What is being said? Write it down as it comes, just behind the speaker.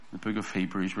the book of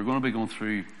Hebrews. We're going to be going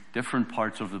through different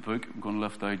parts of the book. I'm going to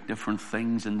lift out different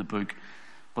things in the book.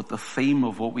 But the theme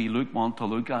of what we want to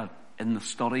look at in the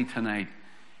study tonight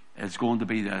is going to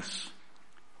be this: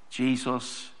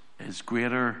 Jesus is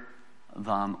greater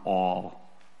than all,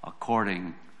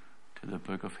 according to the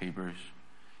book of Hebrews.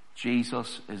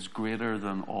 Jesus is greater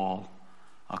than all,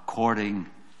 according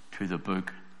to the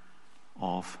book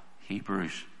of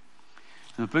Hebrews.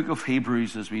 The book of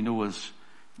Hebrews, as we know, it's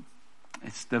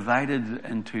divided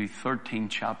into 13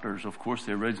 chapters. Of course,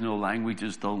 the original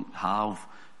languages don't have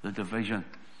the division.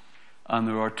 And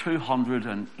there are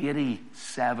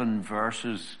 287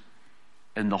 verses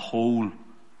in the whole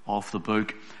of the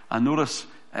book. And notice,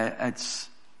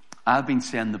 I've been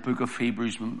saying the book of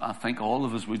Hebrews. I think all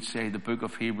of us would say the book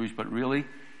of Hebrews, but really,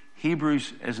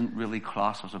 Hebrews isn't really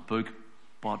classed as a book,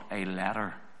 but a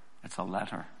letter. It's a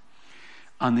letter.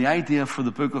 And the idea for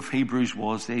the book of Hebrews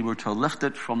was they were to lift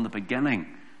it from the beginning,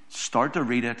 start to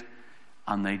read it,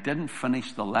 and they didn't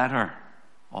finish the letter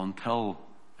until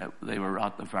they were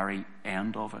at the very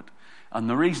end of it. And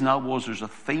the reason that was, there's a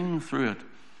theme through it,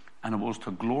 and it was to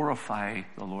glorify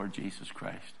the Lord Jesus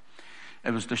Christ.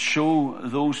 It was to show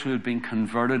those who had been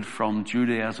converted from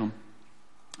Judaism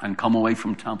and come away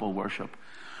from temple worship,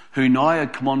 who now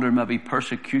had come under maybe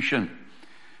persecution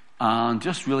and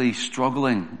just really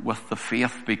struggling with the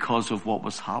faith because of what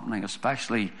was happening,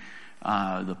 especially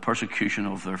the persecution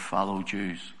of their fellow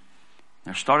Jews.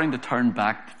 They're starting to turn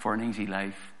back for an easy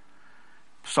life,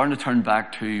 starting to turn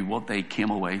back to what they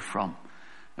came away from.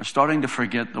 They're starting to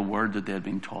forget the word that they had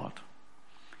been taught.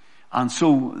 And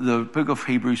so the book of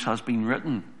Hebrews has been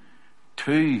written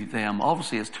to them.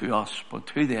 Obviously it's to us, but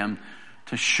to them,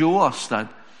 to show us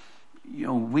that,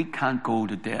 we can't go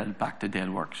back to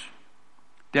dead works.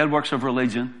 Dead works of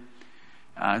religion,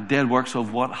 dead works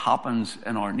of what happens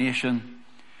in our nation.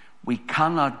 We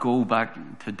cannot go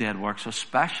back to dead works,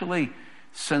 especially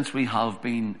since we have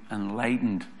been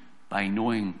enlightened by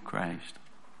knowing Christ.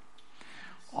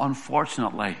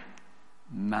 Unfortunately,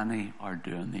 many are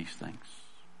doing these things,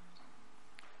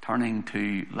 turning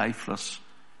to lifeless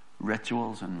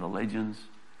rituals and religions,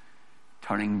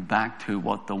 turning back to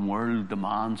what the world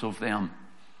demands of them,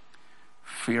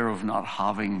 fear of not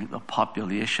having the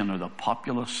population or the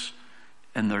populace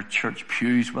in their church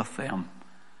pews with them,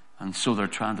 and so they're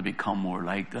trying to become more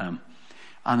like them.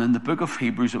 And in the book of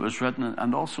Hebrews it was written,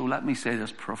 and also let me say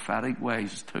this, prophetic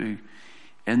ways too,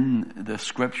 in the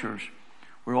scriptures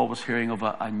we're always hearing of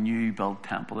a new built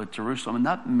temple at Jerusalem, and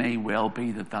that may well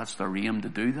be that that's their aim to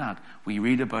do that. We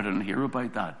read about it and hear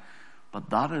about that, but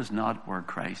that is not where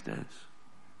Christ is,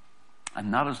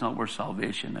 and that is not where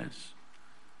salvation is.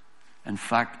 In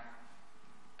fact,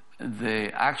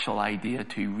 the actual idea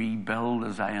to rebuild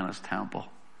a Zionist temple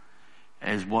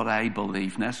is what I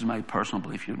believe, and this is my personal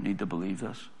belief. You don't need to believe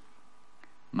this.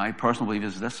 My personal belief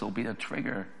is this will be a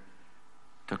trigger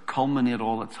to culminate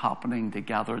all that's happening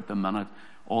together at the minute,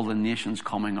 all the nations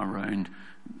coming around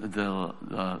the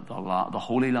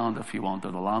Holy Land, if you want,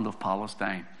 or the land of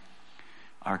Palestine,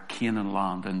 our Canaan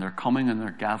land, and they're coming and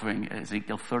they're gathering.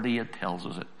 Ezekiel 38 tells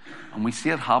us it. And we see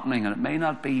it happening, and it may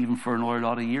not be even for another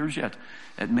lot of years yet.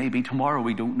 It may be tomorrow,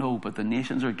 we don't know, but the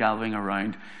nations are gathering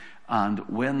around, and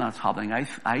when that's happening,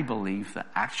 I believe the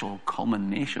actual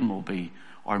culmination will be,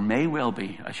 or may well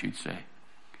be, I should say,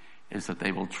 is that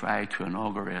they will try to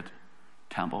inaugurate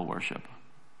temple worship.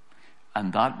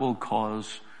 And that will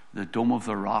cause the Dome of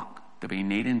the Rock to be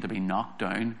needing to be knocked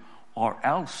down, or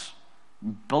else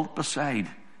built beside.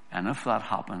 And if that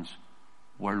happens,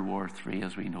 World War III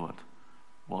as we know it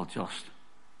will just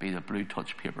be the blue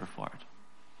touch paper for it.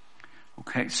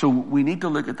 Okay, so we need to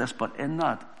look at this, but in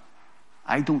that,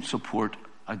 I don't support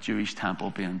a Jewish temple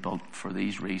being built for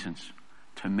these reasons.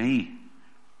 To me,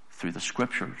 through the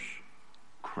scriptures,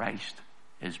 Christ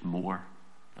is more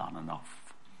than enough.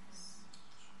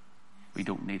 We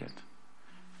don't need it.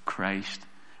 Christ,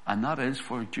 and that is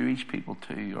for Jewish people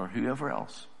too, or whoever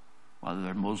else, whether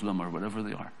they're Muslim or whatever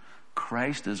they are.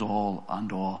 Christ is all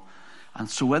and all. And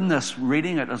so in this,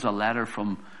 reading it as a letter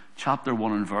from chapter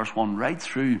 1 and verse 1 right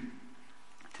through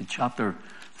to chapter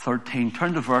 13,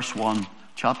 turn to verse 1,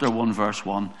 chapter 1 verse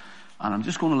 1, and I'm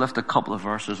just going to lift a couple of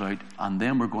verses out, and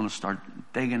then we're going to start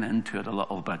digging into it a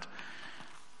little bit.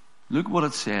 Look what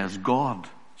it says. God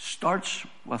starts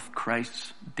with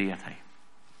Christ's deity.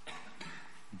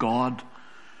 God,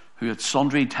 who at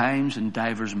sundry times in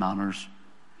divers manners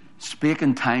spake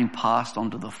in time past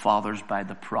unto the fathers by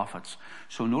the prophets.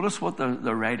 So notice what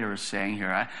the writer is saying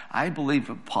here. I believe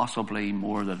it possibly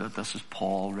more that this is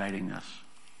Paul writing this.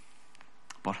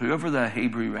 But whoever the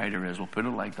Hebrew writer is, we'll put it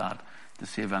like that to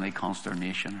save any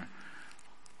consternation.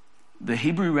 the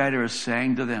Hebrew writer is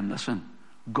saying to them, listen,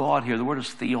 God here, the word is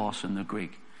theos in the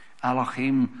Greek.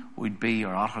 Elohim would be,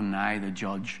 or Adonai, the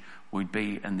judge, would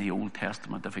be in the Old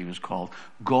Testament if he was called.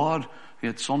 God, who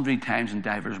at sundry times in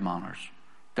divers manners,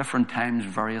 different times,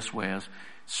 various ways,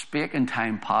 spake in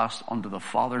time past unto the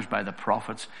fathers by the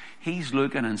prophets. He's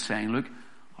looking and saying, look,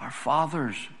 our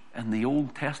fathers in the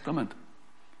Old Testament,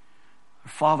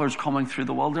 our fathers coming through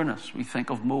the wilderness. We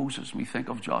think of Moses, we think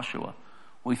of Joshua,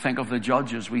 we think of the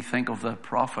judges, we think of the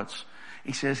prophets.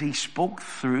 He says he spoke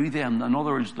through them. In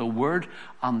other words, the word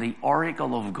and the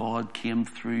oracle of God came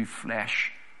through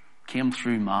flesh, came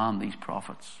through man, these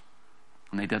prophets.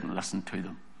 And they didn't listen to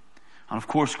them. And of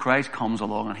course, Christ comes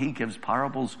along and he gives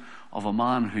parables of a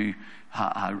man who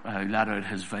let out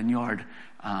his vineyard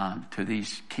to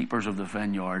these keepers of the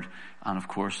vineyard. And of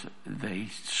course, they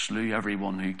slew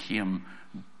everyone who came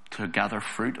to gather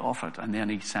fruit of it. And then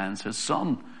he sends his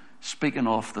son, speaking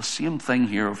of the same thing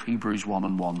here of Hebrews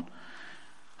 1:1.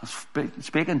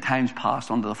 Speaking times past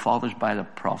unto the fathers by the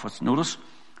prophets. Notice,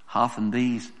 hath in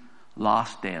these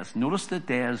last days. Notice the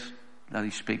days that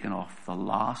he's speaking of, the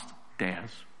last days.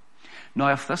 Now,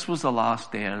 if this was the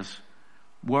last days,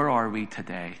 where are we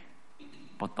today?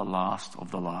 But the last of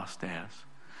the last days.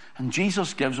 And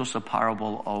Jesus gives us a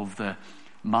parable of the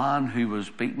man who was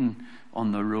beaten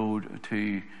on the road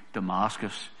to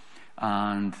Damascus.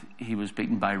 And he was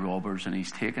beaten by robbers, and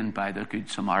he's taken by the Good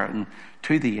Samaritan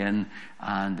to the inn,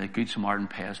 and the Good Samaritan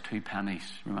pays 2 pennies.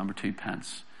 Remember, 2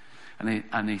 pence.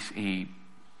 And he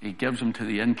gives them to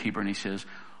the innkeeper, and he says,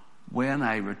 when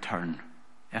I return,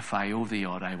 if I owe thee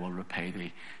aught, I will repay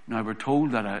thee. Now, we're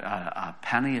told that a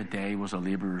penny a day was a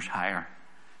labourer's hire.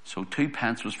 So 2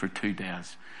 pence was for 2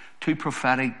 days. 2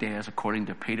 prophetic days, according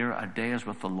to Peter. A day is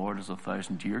with the Lord as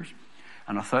 1,000 years.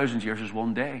 And 1,000 years is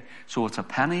 1 day. So it's a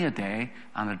penny a day,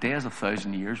 and a day is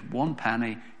 1,000 years. 1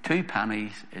 penny, 2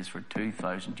 pennies is for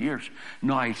 2,000 years.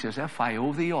 Now he says, if I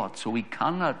owe thee aught. So we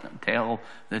cannot tell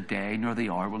the day nor the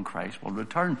hour when Christ will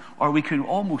return. Or we could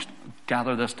almost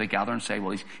gather this together and say,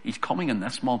 well, he's coming in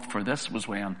this month, for this was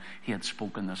when he had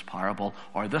spoken this parable.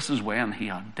 Or this is when he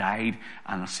had died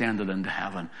and ascended into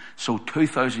heaven. So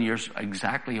 2,000 years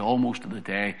exactly, almost to the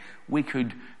day. We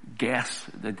could guess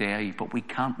the day, but we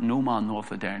can't. No man knoweth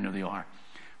the day nor the hour.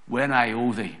 When I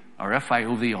owe thee, or if I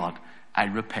owe thee aught, I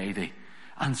repay thee.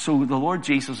 And so the Lord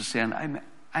Jesus is saying,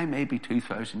 I may be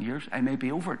 2,000 years, I may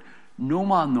be over it. No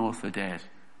man knoweth the days.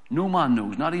 No man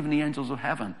knows, not even the angels of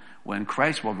heaven, when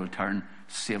Christ will return,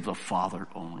 save the Father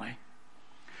only.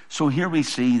 So here we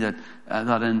see that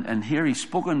in here he's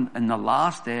spoken in the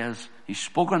last days, he's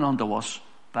spoken unto us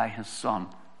by his Son.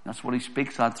 That's what he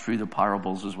speaks at through the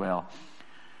parables as well.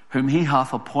 Whom he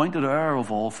hath appointed heir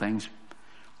of all things,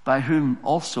 by whom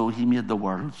also he made the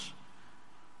worlds,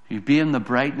 who being the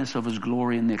brightness of his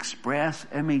glory and the express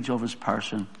image of his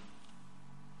person,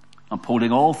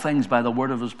 upholding all things by the word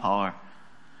of his power,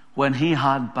 when he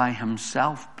had by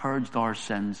himself purged our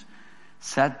sins,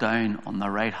 sat down on the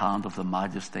right hand of the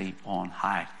majesty on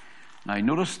high. Now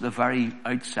notice the very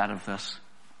outset of this.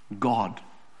 God,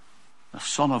 the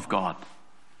Son of God,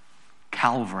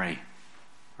 Calvary,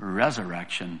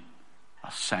 resurrection,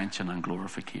 ascension, and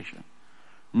glorification.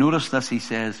 Notice this, he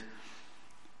says,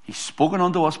 he's spoken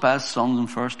unto us by his Son in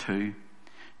verse 2.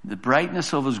 The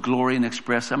brightness of his glory and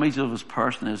express image of his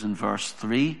person is in verse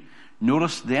 3.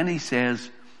 Notice then he says,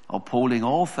 upholding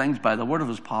all things by the word of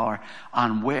his power,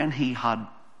 and when he had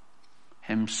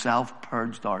himself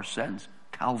purged our sins,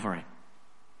 Calvary.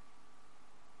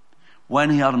 When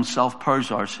he had himself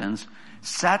purged our sins,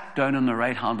 sat down on the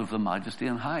right hand of the majesty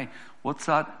on high. What's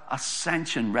that?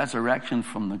 Ascension, resurrection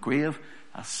from the grave,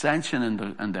 ascension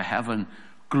into heaven,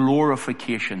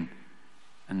 glorification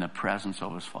in the presence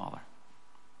of his Father.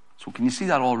 So can you see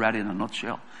that already in a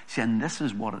nutshell? Saying this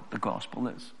is what the gospel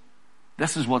is.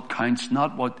 This is what counts,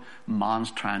 not what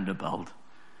man's trying to build.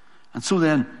 And so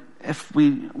then, if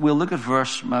we'll look at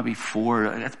verse maybe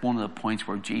 4, that's one of the points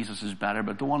where Jesus is better,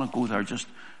 but don't want to go there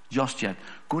just yet.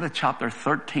 Go to chapter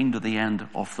 13 to the end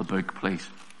of the book, please.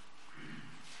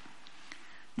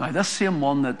 Now, this same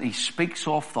one that he speaks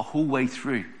of the whole way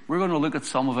through, we're going to look at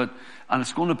some of it, and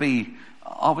it's going to be,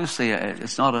 obviously,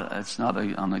 it's not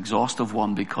an exhaustive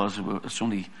one because it's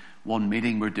only one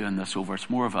meeting we're doing this over. It's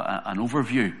more of an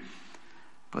overview.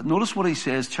 But notice what he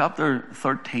says, chapter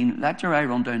 13, let your eye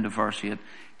run down to verse 8.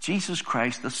 Jesus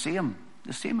Christ, the same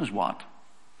as what?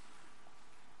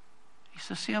 He's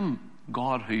the same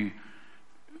God who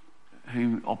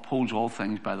upholds all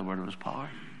things by the word of his power.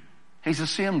 He's the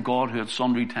same God who at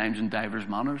sundry times in divers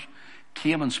manners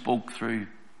came and spoke through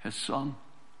his Son.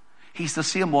 He's the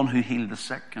same one who healed the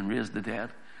sick and raised the dead.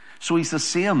 So he's the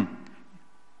same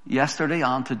yesterday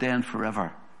and today and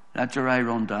forever. Let your eye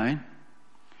run down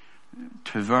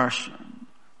to verse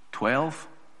 12.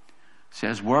 It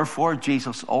says, wherefore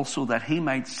Jesus also, that he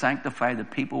might sanctify the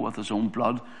people with his own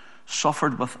blood,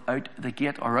 suffered without the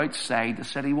gate, or outside the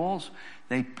city walls.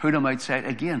 They put him outside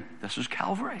again. This is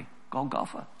Calvary,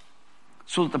 Golgotha.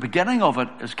 So at the beginning of it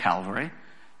is Calvary,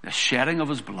 the shedding of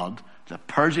his blood, the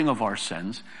purging of our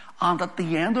sins, and at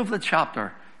the end of the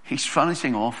chapter, he's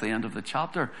finishing off the end of the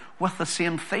chapter with the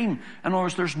same theme. In other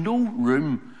words, there's no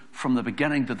room from the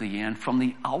beginning to the end, from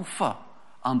the Alpha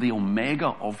and the Omega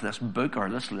of this book or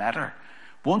this letter.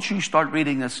 Once you start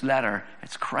reading this letter,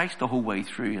 it's Christ the whole way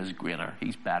through is greater.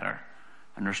 He's better.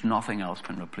 And there's nothing else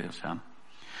can replace him.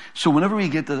 So whenever we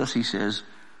get to this, he says,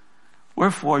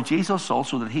 wherefore Jesus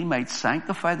also, that he might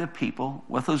sanctify the people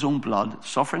with his own blood,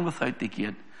 suffering without the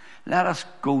gate, let us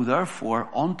go therefore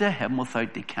unto him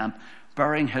without the camp,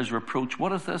 bearing his reproach.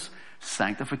 What is this?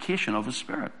 Sanctification of his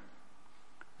Spirit.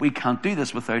 We can't do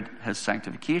this without his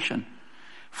sanctification.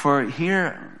 For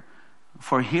here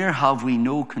have we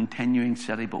no continuing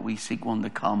city, but we seek one to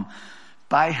come.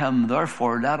 By him,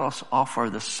 therefore, let us offer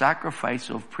the sacrifice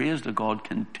of praise to God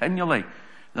continually.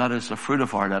 That is the fruit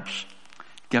of our lips,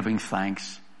 giving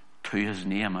thanks to his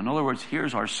name. In other words,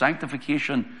 here's our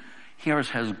sanctification. Here's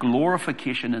his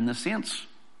glorification in the saints.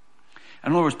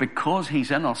 In other words, because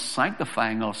he's in us,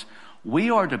 sanctifying us,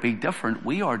 we are to be different.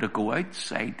 We are to go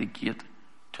outside the gate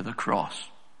to the cross.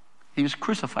 He was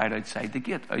crucified outside the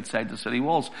gate, outside the city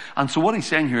walls. And so what he's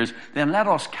saying here is, then let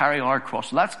us carry our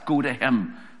cross. Let's go to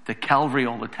him, to Calvary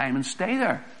all the time, and stay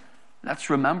there. Let's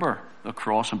remember the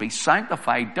cross and be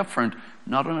sanctified different,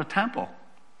 not in a temple,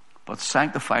 but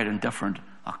sanctified and different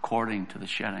according to the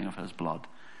shedding of his blood.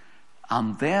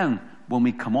 And then, when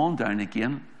we come on down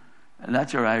again,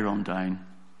 let your eye run down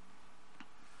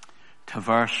to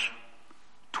verse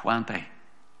 20.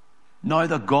 Now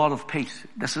the God of peace,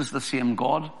 this is the same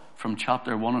God from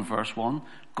chapter 1 and verse 1.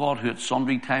 God who at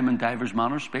sundry time and divers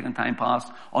manners spake in time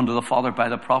past unto the Father by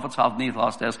the prophets, hath in these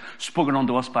last days spoken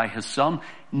unto us by his Son.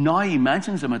 Now he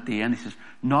mentions him at the end. He says,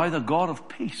 now the God of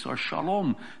peace, or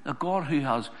shalom, the God who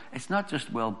has, it's not just,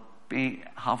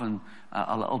 having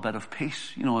a little bit of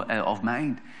peace, of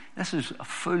mind. This is a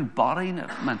full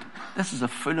embodiment. This is a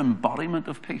full embodiment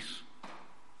of peace.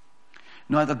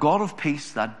 Now the God of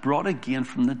peace that brought again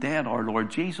from the dead our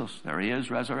Lord Jesus, there he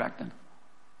is resurrected,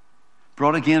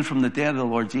 brought again from the dead the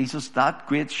Lord Jesus, that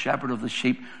great shepherd of the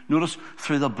sheep, notice,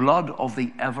 through the blood of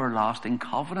the everlasting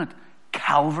covenant.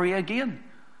 Calvary again.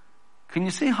 Can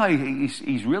you see how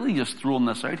he's really just throwing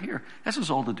this out here? This is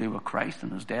all to do with Christ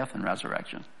and his death and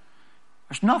resurrection.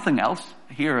 There's nothing else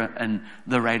here in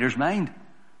the writer's mind.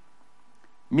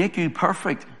 Make you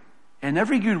perfect in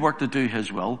every good work to do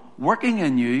his will, working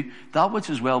in you that which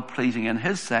is well pleasing in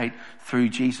his sight, through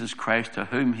Jesus Christ, to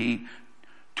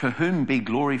whom be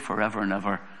glory forever and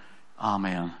ever.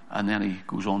 Amen. And then he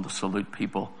goes on to salute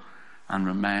people and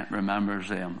remembers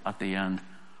them at the end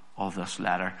of this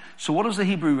letter. So what is the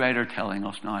Hebrew writer telling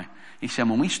us now? He's saying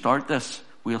when we start this,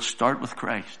 we'll start with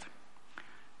Christ.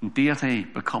 Deity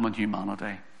becoming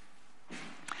humanity.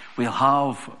 We'll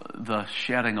have the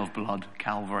shedding of blood,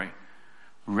 Calvary,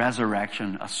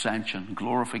 resurrection, ascension,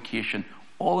 glorification,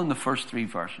 all in the first 3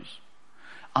 verses.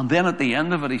 And then at the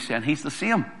end of it, he's saying he's the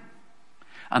same.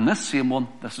 And this same one,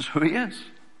 this is who he is.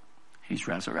 He's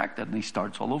resurrected, and he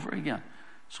starts all over again.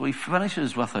 So he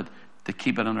finishes with it to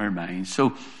keep it in our minds.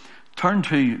 So turn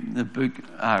to the book,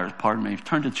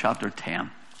 turn to chapter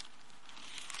 10.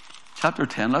 Chapter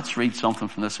 10, let's read something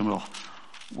from this, and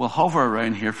we'll hover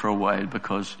around here for a while,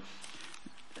 because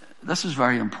this is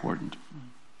very important.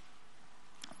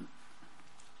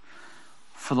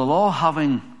 For the law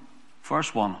having,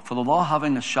 verse 1, for the law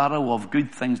having a shadow of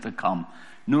good things to come.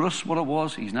 Notice what it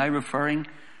was. He's now referring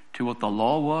to what the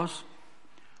law was.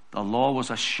 The law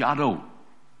was a shadow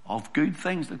of good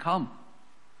things to come.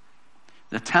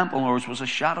 The temple, in other words, was a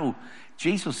shadow.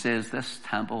 Jesus says this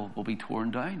temple will be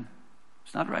torn down.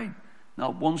 It's not right.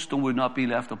 Not one stone would not be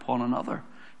left upon another.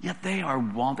 Yet they are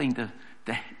wanting to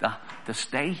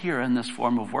stay here in this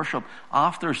form of worship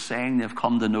after saying they've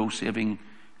come to know saving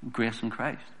grace in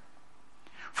Christ.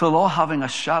 For the law having a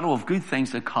shadow of good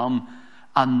things to come,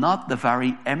 and not the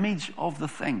very image of the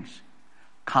things,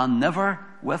 can never,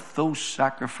 with those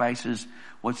sacrifices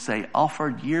which they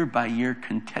offered year by year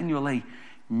continually,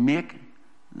 make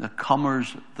the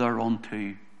comers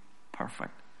thereunto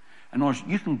perfect. In other words,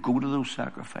 you can go to those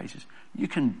sacrifices. You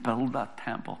can build that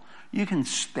temple. You can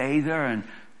stay there and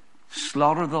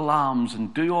slaughter the lambs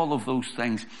and do all of those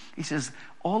things. He says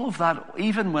all of that,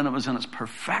 even when it was in its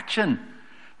perfection,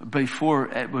 before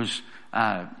it was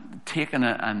taken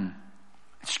and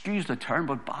excuse the term,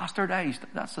 but bastardized.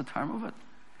 That's the term of it.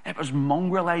 It was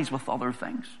mongrelized with other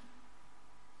things.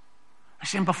 I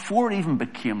saying before it even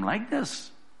became like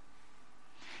this,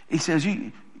 he says,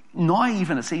 now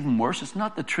even it's even worse. It's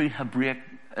not the true Hebraic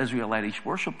Israelitish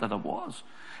worship that it was.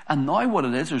 And now what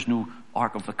it is, there's no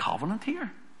Ark of the Covenant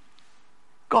here.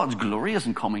 God's glory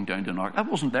isn't coming down to an ark. That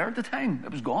wasn't there at the time.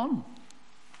 It was gone.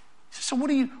 So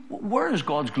where is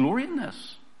God's glory in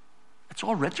this? It's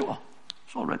all ritual.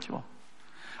 It's all ritual.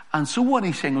 And so what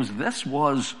he's saying was this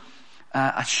was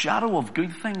a shadow of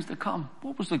good things to come.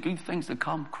 What was the good things to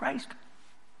come? Christ.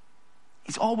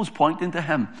 He's always pointing to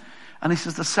him. And he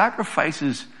says the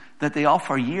sacrifices that they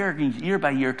offer year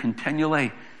by year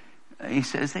continually, he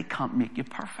says they can't make you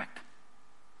perfect.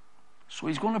 So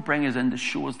he's going to bring us in to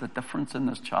show us the difference in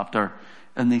this chapter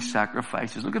in these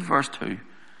sacrifices. Look at verse 2.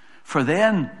 For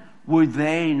then would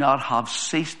they not have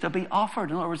ceased to be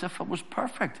offered? In other words, if it was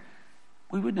perfect,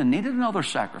 we wouldn't have needed another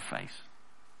sacrifice.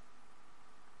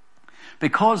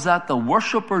 Because that the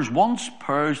worshippers once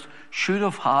purged should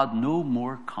have had no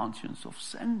more conscience of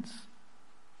sins.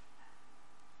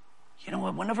 You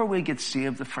know, whenever we get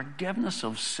saved, the forgiveness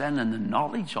of sin and the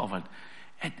knowledge of it,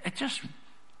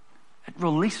 it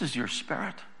releases your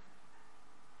spirit.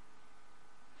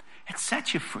 It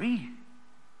sets you free.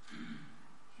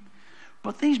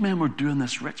 But these men were doing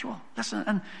this ritual.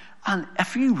 Listen, and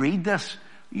if you read this,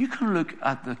 you can look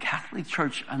at the Catholic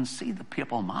Church and see the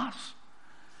papal mass.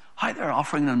 How they're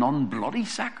offering an unbloody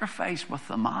sacrifice with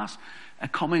the mass,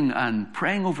 coming and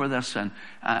praying over this,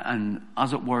 and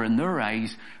as it were in their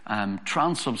eyes,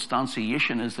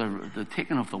 transubstantiation is the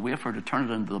taking of the wafer to turn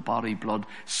it into the body, blood,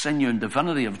 sinew, and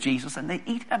divinity of Jesus, and they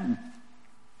eat him.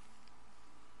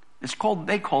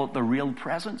 They call it the real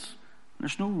presence.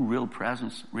 There's no real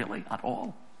presence really at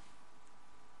all.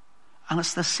 And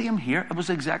it's the same here. It was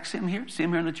the exact same here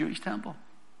in the Jewish temple.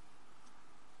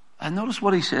 And notice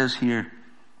what he says here.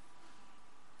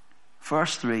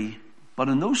 Verse 3, but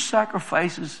in those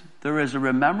sacrifices there is a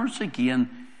remembrance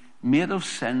again made of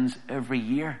sins every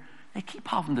year. They keep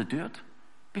having to do it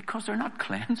because they're not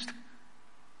cleansed.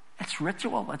 It's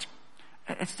ritual.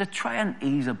 It's to try and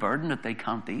ease a burden that they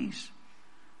can't ease.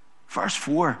 Verse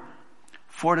 4,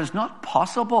 for it is not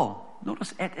possible,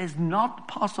 notice, it is not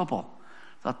possible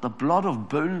that the blood of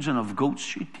bulls and of goats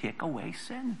should take away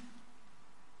sin.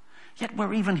 Yet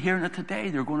we're even hearing it today.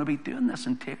 They're going to be doing this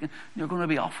and they're going to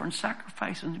be offering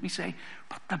sacrifice. And we say,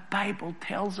 but the Bible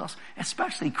tells us,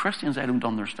 especially Christians, I don't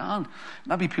understand.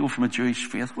 Maybe people from a Jewish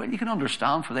faith, well, you can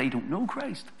understand for they don't know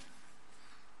Christ.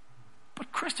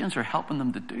 But Christians are helping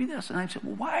them to do this. And I said,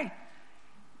 well, why?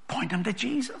 Point them to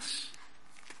Jesus.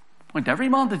 Point every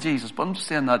man to Jesus. But I'm just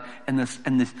saying that in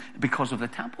this, because of the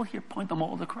temple here, point them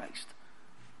all to Christ.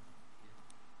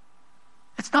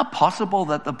 It's not possible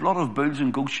that the blood of bulls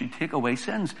and goats should take away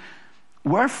sins.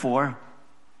 Wherefore,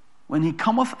 when he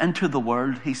cometh into the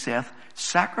world, he saith,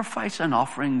 sacrifice and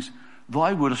offerings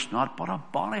thou wouldest not, but a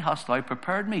body hast thou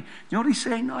prepared me. You know what he's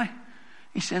saying now?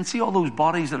 He's saying, see all those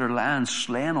bodies that are lying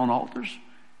slain on altars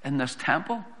in this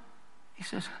temple? He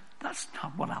says, that's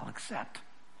not what I'll accept.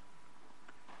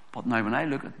 But now when I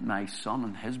look at my son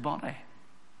and his body,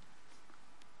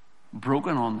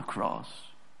 broken on the cross,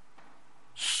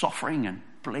 suffering and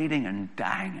bleeding and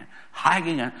dying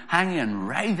and hanging and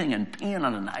writhing in pain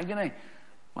and in agony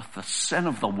with the sin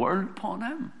of the world upon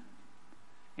him,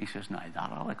 he says, now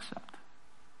that I'll accept.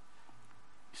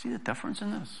 You see the difference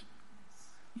in this?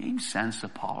 You can sense the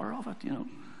power of it, you know.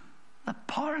 The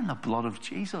power in the blood of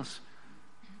Jesus.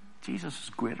 Jesus is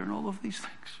greater than all of these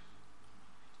things.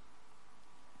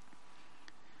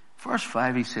 Verse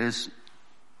 5, he says,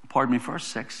 verse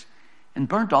 6, in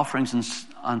burnt offerings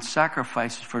and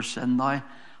sacrifices for sin thou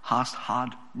hast had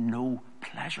no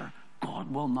pleasure.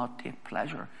 God will not take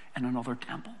pleasure in another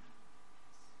temple.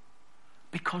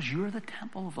 Because you're the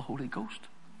temple of the Holy Ghost.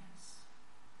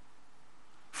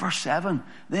 Verse 7,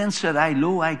 then said I,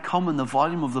 lo, I come in the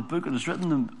volume of the book it is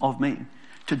written of me,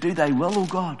 to do thy will, O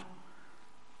God.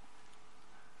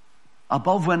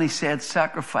 Above when he said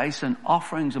sacrifice and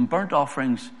offerings and burnt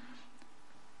offerings,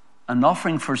 an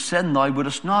offering for sin thou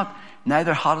wouldest not,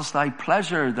 neither hadst thy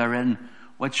pleasure therein,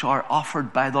 which are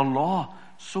offered by the law.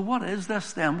 So what is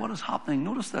this then? What is happening?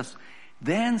 Notice this.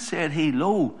 Then said he,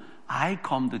 lo, I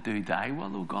come to do thy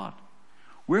will, O God.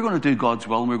 We're going to do God's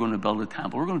will and we're going to build a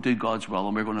temple. We're going to do God's will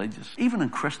and we're going to even in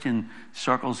Christian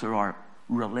circles there are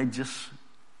religious,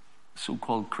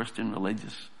 so-called Christian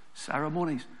religious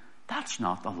ceremonies. That's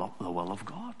not the will of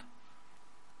God.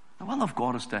 The will of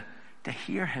God is to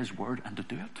hear his word and to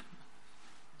do it.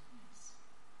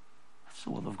 That's the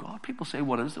will of God. People say,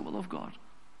 what is the will of God?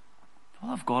 The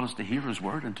will of God is to hear his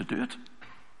word and to do it.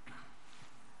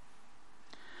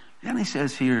 Then he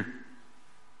says here,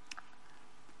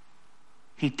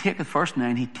 he taketh, verse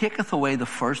 9, he taketh away the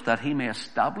first that he may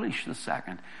establish the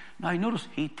second. Now notice,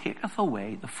 he taketh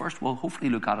away the first. We'll hopefully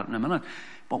look at it in a minute.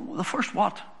 But the first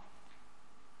what?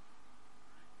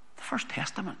 The first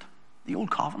testament, the old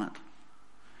covenant.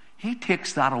 He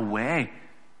takes that away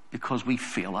because we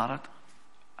fail at it.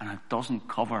 And it doesn't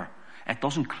cover, it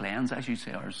doesn't cleanse, as you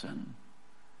say, our sin.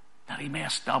 That he may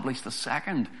establish the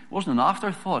second. It wasn't an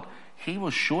afterthought. He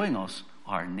was showing us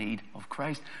our need of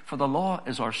Christ. For the law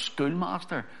is our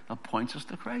schoolmaster that points us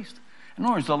to Christ. In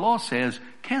other words, the law says,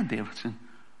 Ken Davidson,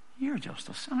 you're just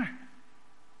a sinner.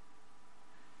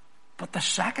 But the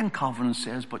second covenant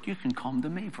says, but you can come to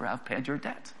me for I've paid your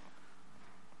debt.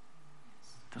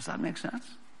 Does that make sense?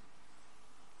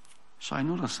 So I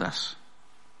notice this.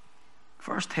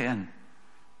 Verse 10,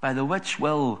 by the which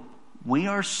will we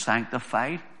are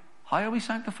sanctified. How are we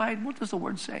sanctified? What does the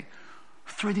word say?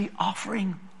 Through the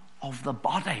offering of the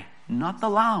body, not the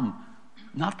lamb,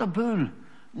 not the bull,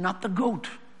 not the goat.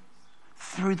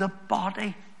 Through the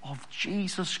body of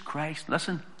Jesus Christ.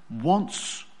 Listen,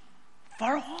 once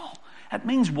for all. It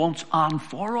means once and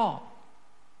for all.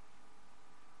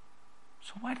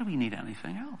 So why do we need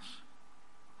anything else?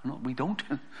 No, we don't.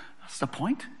 That's the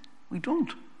point. We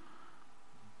don't.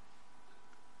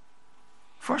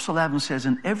 Verse 11 says,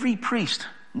 and every priest,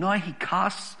 now he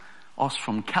casts us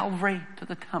from Calvary to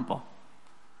the temple.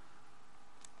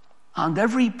 And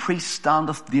every priest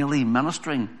standeth daily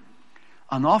ministering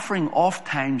and offering oft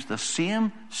times the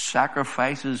same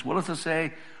sacrifices, what does it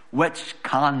say? Which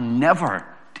can never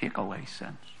take away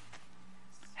sins.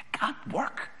 It can't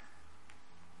work.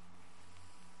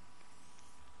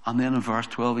 And then in verse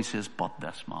 12 he says, but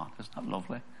this man. Isn't that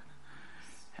lovely?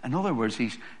 In other words,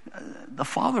 the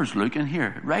Father's looking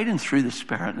here, writing through the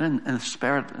Spirit, and the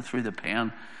Spirit through the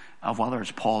pen of whether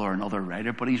it's Paul or another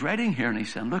writer, but he's writing here and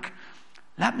he's saying, look,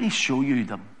 let me show you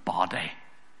the body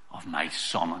of my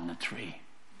Son on the tree.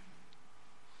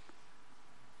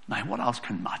 Now, what else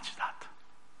can match that?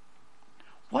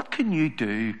 What can you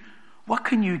do? What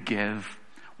can you give?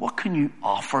 What can you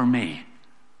offer me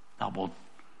that will,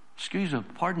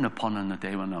 pardon the pun on the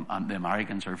day when the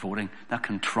Americans are voting, that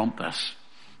can trump this?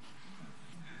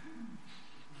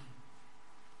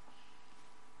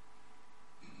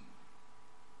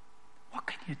 What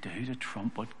can you do to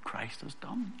trump what Christ has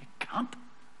done? You can't.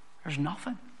 There's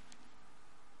nothing.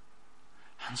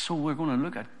 And so we're going to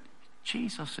look at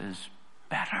Jesus is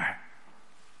better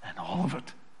than all of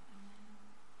it.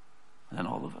 Than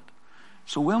all of it.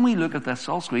 So when we look at this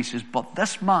also, he says, but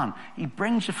this man, he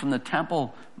brings you from the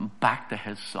temple back to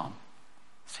his Son.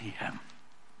 See him.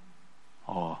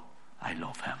 Oh, I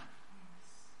love him.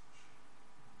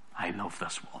 I love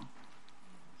this one.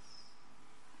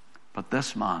 But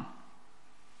this man,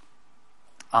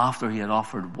 after he had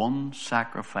offered one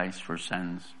sacrifice for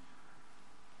sins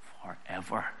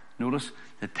forever. Notice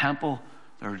the temple,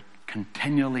 they're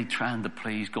continually trying to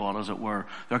please God, as it were.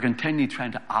 They're continually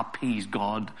trying to appease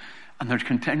God, and they're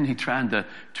continually trying to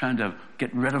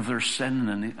get rid of their sin.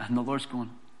 And the Lord's going,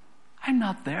 I'm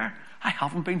not there. I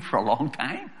haven't been for a long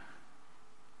time.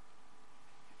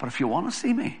 But if you want to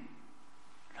see me,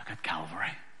 look at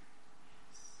Calvary.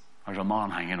 There's a man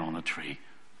hanging on a tree,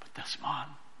 but this man,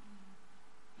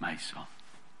 my Son.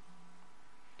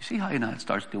 You see how now it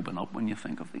starts to open up when you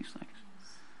think of these things?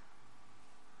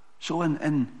 So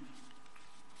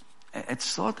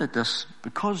it's thought that this,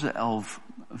 because of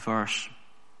verse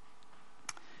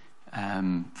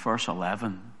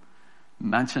 11,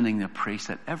 mentioning the priest,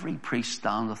 that every priest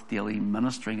standeth daily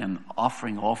ministering and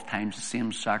offering oft times the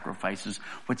same sacrifices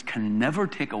which can never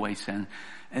take away sin.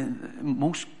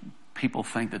 Most people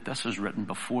think that this is written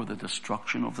before the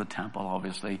destruction of the temple,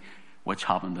 obviously, which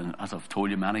happened, as I've told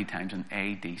you many times, in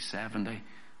AD 70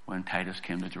 when Titus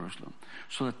came to Jerusalem.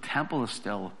 So the temple is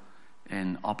still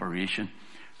in operation.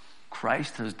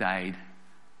 Christ has died.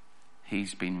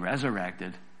 He's been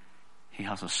resurrected. He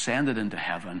has ascended into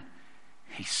heaven.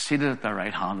 He's seated at the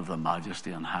right hand of the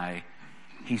Majesty on high.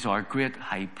 He's our great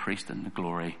high priest in the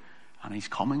glory, and he's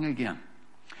coming again.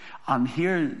 And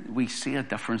here we see a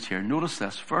difference here. Notice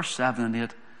this, verse 7 and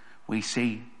 8, we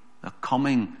see the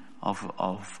coming of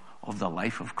the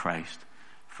life of Christ.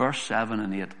 Verse 7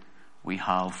 and 8, we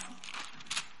have,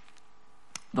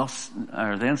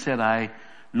 then said I,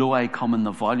 lo, I come in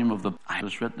the volume of the, it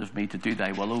was written of me to do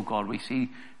thy will, O God. We see,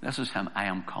 this is him, I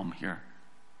am come here.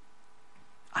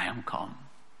 I am come.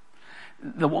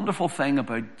 The wonderful thing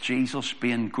about Jesus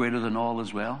being greater than all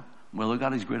as well, look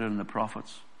at, he's greater than the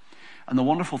prophets. And the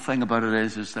wonderful thing about it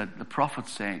is that the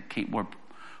prophets say,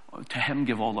 to him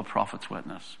give all the prophets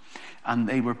witness. And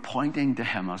they were pointing to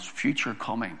him as future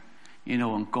coming.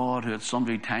 And God, who at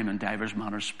sundry time and divers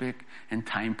manners spake in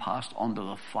time past unto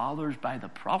the fathers by the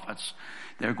prophets,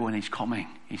 they're going, he's coming,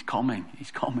 he's coming, he's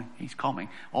coming, he's coming.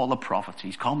 All the prophets,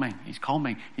 he's coming, he's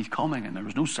coming, he's coming. And there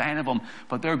was no sign of him,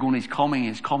 but they're going, he's coming,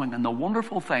 he's coming. And the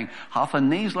wonderful thing, hath in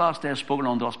these last days spoken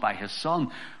unto us by his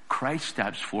Son, Christ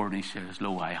steps forward and he says,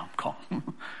 lo, I am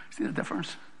come. See the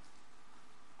difference?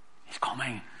 He's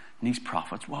coming. And these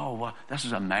prophets, whoa, this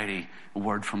is a mighty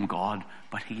word from God,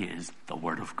 but he is the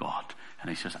word of God. And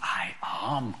he says, I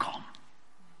am come.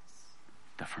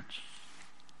 Difference.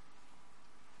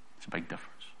 It's a big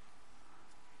difference.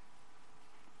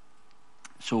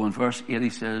 So in verse 8 he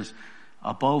says,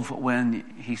 above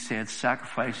when he said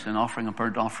sacrifice and offering and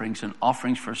burnt offerings and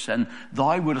offerings for sin,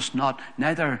 thou wouldest not,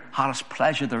 neither hadst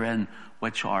pleasure therein,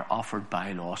 which are offered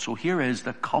by law. So here is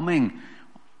the coming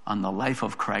and the life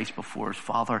of Christ before his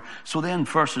Father. So then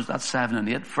that's 7 and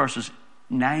 8, verses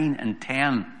 9 and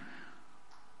 10.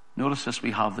 Notice this, we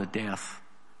have the death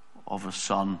of his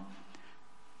Son.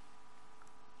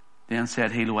 Then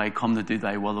said he, lo, I come to do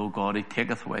thy will, O God. He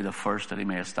taketh away the first, that he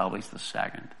may establish the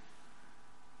second.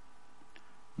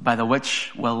 By the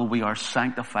which will we are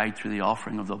sanctified through the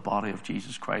offering of the body of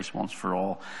Jesus Christ once for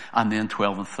all. And then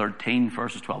 12 and 13,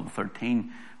 verses 12 and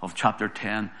 13 of chapter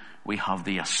 10, we have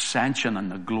the ascension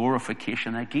and the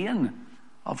glorification again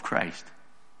of Christ.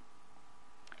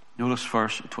 Notice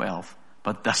verse 12.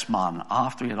 But this man,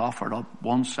 after he had offered up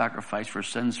one sacrifice for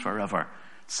sins forever,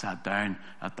 sat down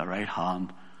at the right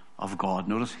hand of God.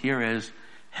 Notice here is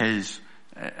his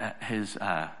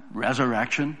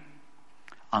resurrection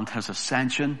and his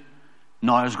ascension.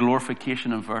 Now his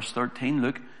glorification in verse 13.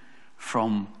 Look,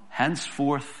 from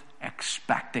henceforth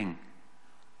expecting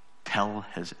till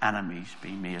his enemies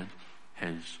be made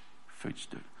his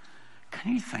footstool.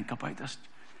 Can you think about this?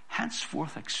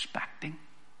 Henceforth expecting.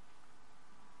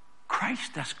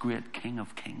 Christ, this great King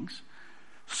of Kings,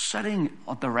 sitting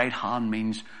at the right hand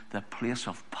means the place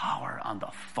of power and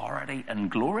authority and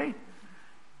glory.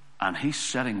 And he's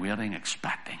sitting, waiting,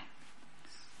 expecting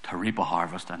to reap a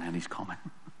harvest, and then he's coming.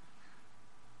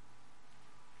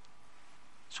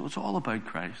 So it's all about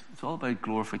Christ. It's all about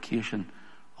glorification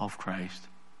of Christ.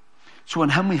 So in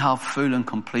him we have full and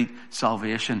complete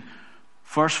salvation.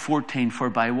 Verse 14, for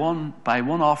by one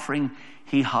offering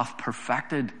he hath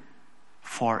perfected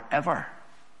forever.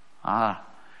 Now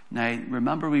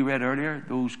remember we read earlier,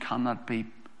 those cannot be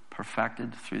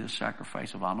perfected through the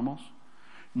sacrifice of animals.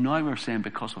 Now we're saying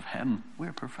because of him,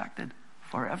 we're perfected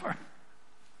forever.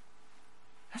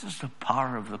 This is the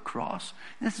power of the cross.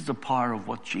 This is the power of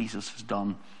what Jesus has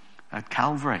done at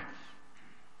Calvary.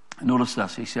 Notice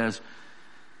this, he says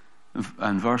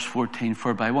in verse 14,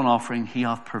 for by one offering he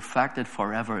hath perfected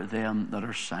forever them that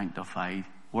are sanctified.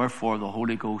 Wherefore the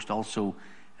Holy Ghost also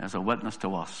is a witness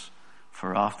to us.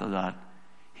 For after that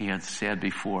he had said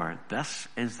before, this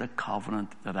is the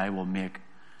covenant that I will make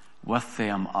with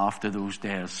them after those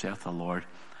days, saith the Lord.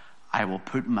 I will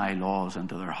put my laws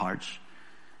into their hearts,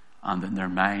 and in their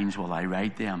minds will I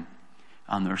write them,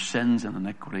 and their sins and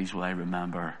iniquities will I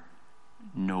remember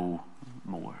no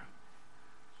more.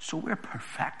 So we're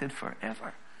perfected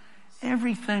forever.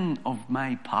 Everything of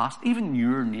my past, even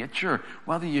your nature,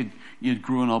 whether you'd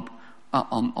grown up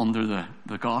under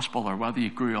the gospel or whether you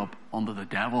grew up under the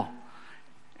devil,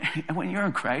 and when you're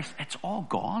in Christ, it's all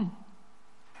gone.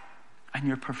 And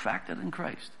you're perfected in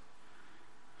Christ.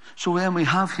 So then we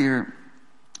have here,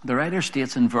 the writer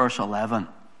states in verse 11,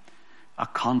 a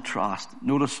contrast.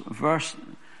 Notice verse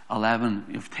 11,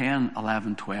 you have 10,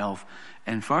 11, 12.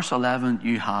 In verse 11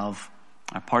 you have,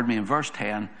 in verse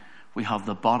 10, we have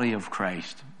the body of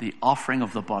Christ, the offering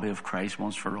of the body of Christ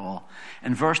once for all.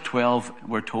 In verse 12,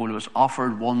 we're told it was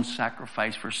offered one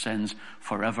sacrifice for sins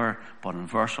forever. But in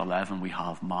verse 11, we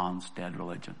have man's dead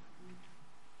religion.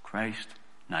 Christ,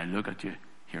 now look at you,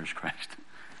 here's Christ.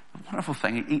 The wonderful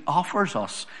thing, he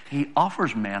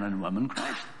offers men and women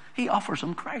Christ. He offers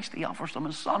them Christ. He offers them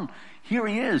his Son. Here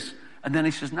he is. And then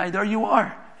he says, now there you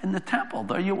are in the temple.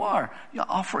 There you are. You're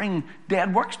offering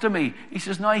dead works to me. He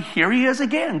says, now here he is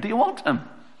again. Do you want him?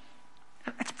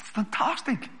 It's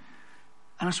fantastic.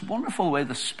 And it's wonderful the way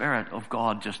the Spirit of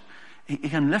God he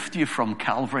can lift you from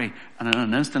Calvary, and in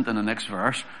an instant, in the next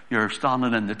verse, you're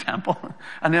standing in the temple.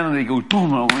 And then he goes,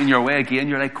 boom, in your way again.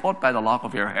 You're like caught by the lock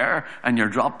of your hair, and you're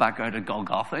dropped back out at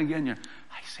Golgotha again.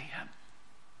 I see him.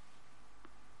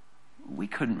 We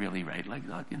couldn't really write like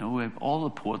that, all the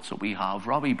poets that we have,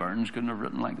 Robbie Burns couldn't have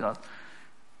written like that.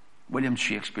 William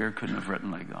Shakespeare couldn't have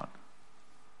written like that.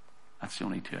 That's the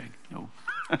only two I know.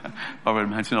 I would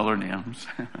mention other names.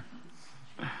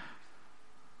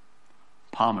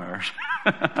 Palmers.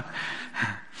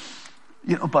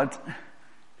 But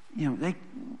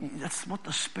that's what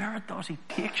the Spirit does. He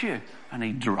takes you and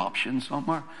he drops you in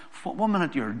somewhere. For 1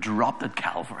 minute you're dropped at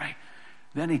Calvary.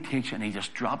 Then he takes you and he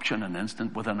just drops you in an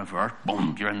instant within a verse.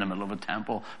 Boom, you're in the middle of a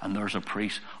temple and there's a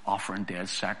priest offering dead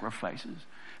sacrifices.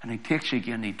 And he takes you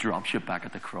again and he drops you back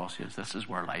at the cross. He says, this is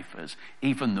where life is.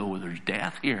 Even though there's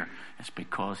death here, it's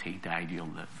because he died, you'll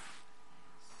live.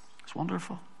 It's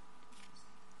wonderful.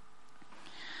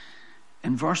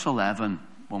 In verse 11,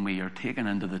 when we are taken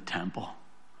into the temple,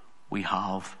 we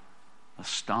have a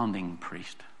standing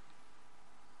priest.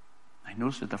 Now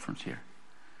notice the difference here.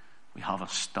 We have a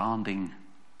standing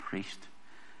priest,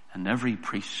 and every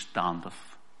priest standeth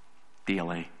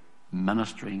daily,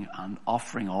 ministering and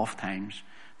offering oft times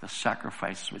the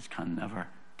sacrifices which can never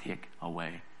take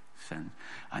away sin.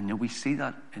 And we see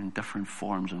that in different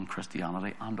forms in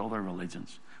Christianity and other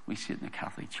religions. We see it in the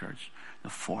Catholic Church, the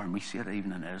form. We see it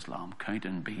even in Islam,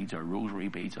 counting beads or rosary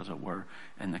beads, as it were,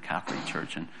 in the Catholic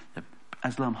Church. And the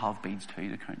Islam have beads too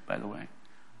to count, by the way.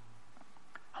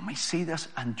 And we see this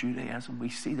in Judaism. We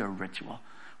see their ritual.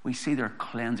 We see their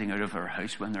cleansing out of their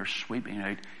house when they're sweeping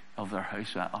out of their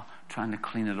house, trying to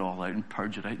clean it all out and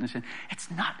purge it out. And they say,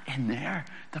 it's not in there.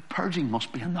 The purging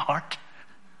must be in the heart.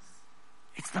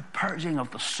 It's the purging of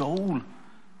the soul. And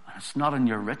it's not in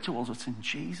your rituals, it's in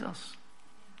Jesus.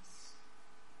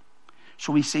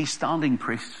 So we see standing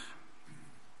priests.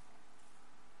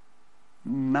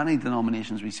 Many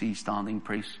denominations we see standing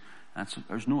priests.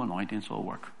 There's no anointing, it's all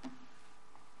work.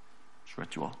 It's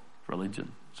ritual,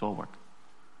 religion, it's all work.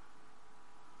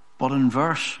 But in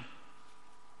verse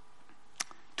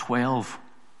 12,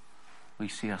 we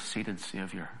see a seated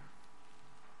Savior.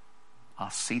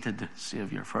 A seated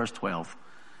Savior. Verse 12.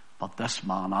 But this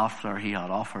man, after he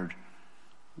had offered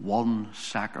one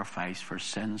sacrifice for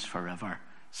sins forever,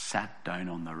 sat down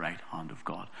on the right hand of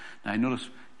God. Now notice,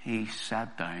 he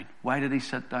sat down. Why did he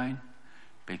sit down?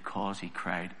 Because he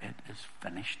cried, it is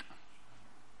finished.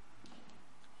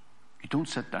 You don't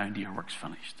sit down till your work's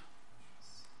finished.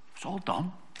 It's all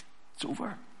done. It's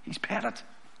over. He's paid it.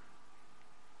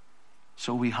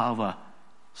 So we have a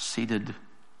seated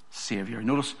Savior.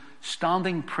 Notice,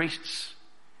 standing priests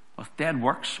with dead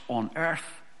works on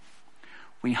earth.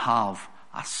 We have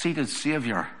a seated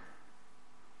Savior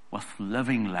with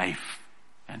living life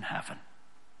in heaven.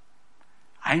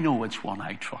 I know which one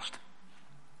I trust.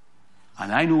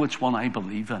 And I know which one I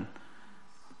believe in.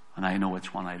 And I know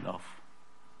which one I love.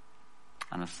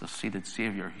 And it's the seated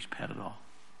Savior who's paid it all.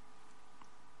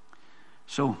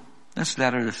 So, this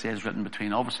letter that says written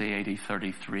between obviously AD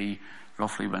 33,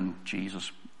 roughly when Jesus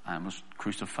was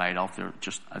crucified.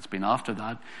 It's been after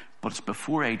that, but it's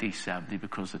before AD 70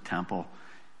 because the temple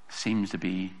seems to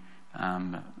be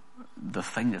the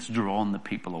thing that's drawn the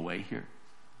people away here.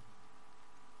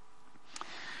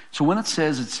 So when it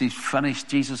says he's finished,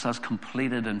 Jesus has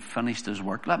completed and finished his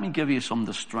work. Let me give you some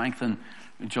to strengthen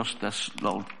just this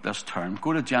term.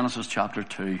 Go to Genesis chapter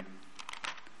 2.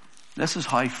 This is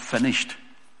how finished,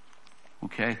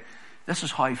 okay? This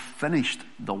is how finished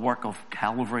the work of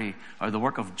Calvary, or the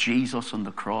work of Jesus on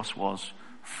the cross was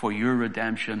for your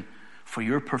redemption, for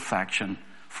your perfection,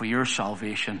 for your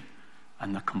salvation,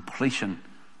 and the completion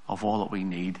of all that we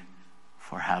need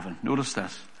for heaven. Notice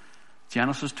this.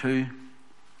 Genesis 2,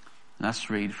 let's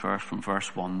read first from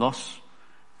verse 1. Thus,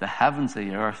 the heavens and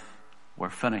the earth were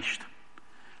finished,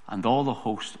 and all the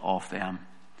host of them.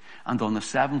 And on the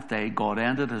seventh day, God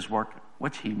ended his work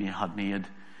which he had made,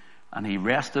 and he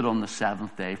rested on the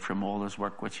seventh day from all his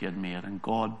work which he had made. And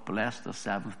God blessed the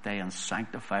seventh day and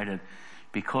sanctified it,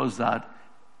 because that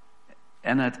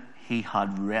in it he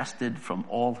had rested from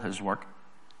all his work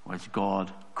which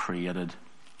God created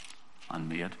and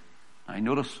made. Now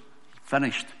notice,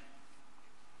 finished.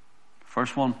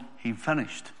 First one, he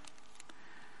finished.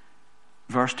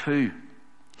 Verse 2,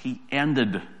 he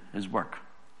ended his work.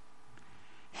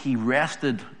 He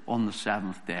rested on the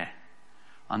seventh day.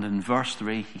 And in verse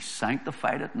 3, he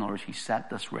sanctified it. In other words, he set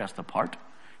this rest apart.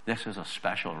 This is a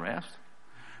special rest.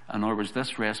 In other words,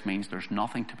 this rest means there's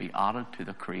nothing to be added to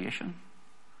the creation.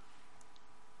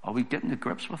 Are we getting to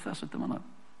grips with this at the minute?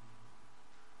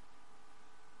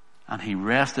 And he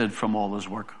rested from all his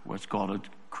work which God had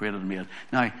created and made.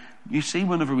 Now, you see,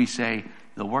 whenever we say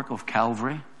the work of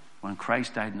Calvary, when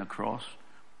Christ died on the cross,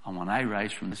 and when I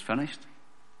rise from this finished,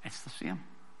 it's the same.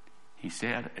 He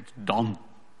said, it's done.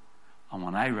 And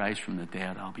when I rise from the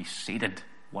dead, I'll be seated.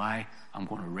 Why? I'm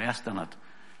going to rest in it.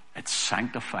 It's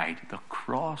sanctified. The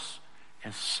cross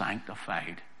is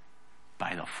sanctified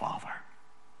by the Father.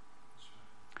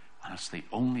 And it's the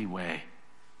only way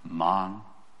man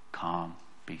can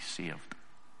be saved,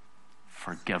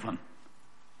 forgiven,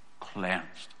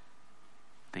 cleansed.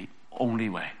 The only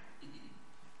way.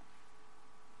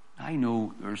 I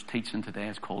know there's teaching today,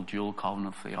 it's called dual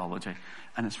covenant theology,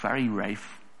 and it's very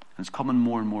rife. It's coming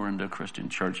more and more into a Christian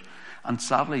church. And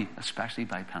sadly, especially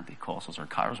by Pentecostals or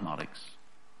charismatics.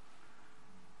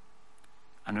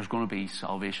 And there's going to be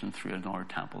salvation through another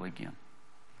temple again.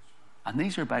 And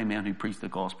these are by men who preach the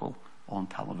gospel on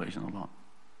television a lot.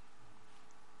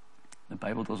 The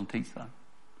Bible doesn't teach that.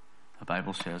 The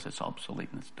Bible says it's obsolete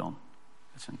and it's done.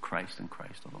 It's in Christ and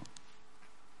Christ alone.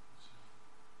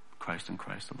 Christ and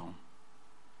Christ alone.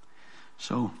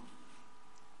 So,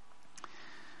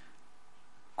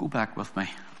 go back with me.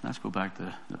 Let's go back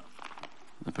to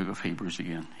the book of Hebrews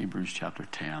again. Hebrews chapter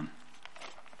 10.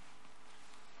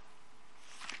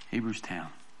 Hebrews 10.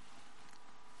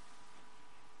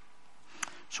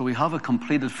 So we have a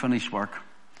completed, finished work.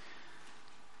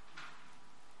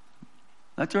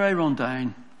 Let's run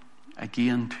down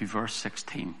again to verse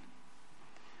 16.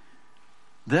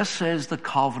 This is the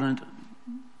covenant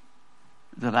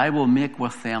that I will make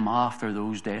with them after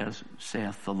those days,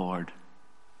 saith the Lord.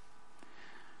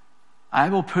 I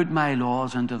will put my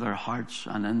laws into their hearts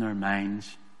and in their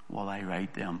minds while I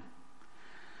write them.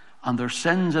 And their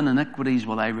sins and iniquities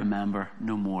will I remember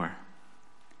no more.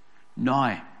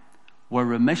 Now, where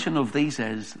remission of these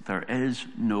is, there is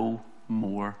no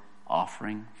more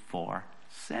offering for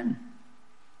sin.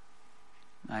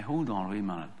 Now, hold on a wee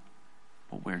minute.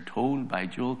 But we're told by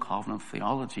dual covenant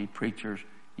theology preachers,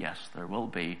 yes, there will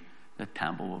be, the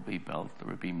temple will be built, there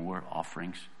will be more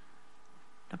offerings.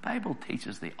 The Bible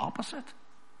teaches the opposite.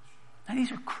 Now,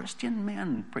 these are Christian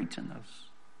men preaching this.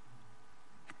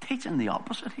 Teaching the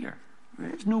opposite here.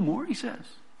 There is no more, he says.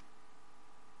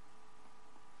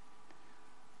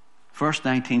 Verse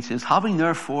 19 says, having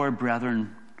therefore,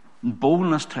 brethren,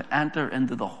 boldness to enter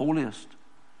into the holiest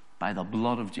by the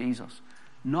blood of Jesus.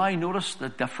 Now notice the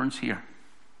difference here.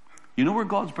 You know where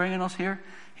God's bringing us here?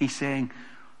 He's saying,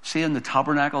 see in the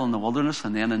tabernacle in the wilderness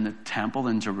and then in the temple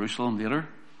in Jerusalem later.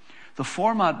 The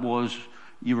format was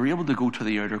you were able to go to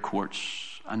the outer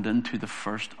courts and into the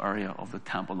first area of the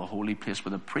temple, the holy place,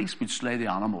 where the priests would slay the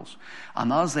animals.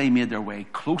 And as they made their way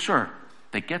closer,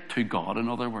 they get to God, in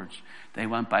other words. They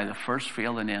went by the first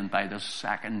veil and then by the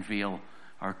second veil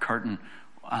or curtain.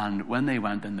 And when they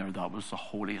went in there, that was the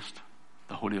holiest,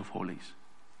 the Holy of Holies.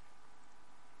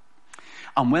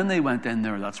 And when they went in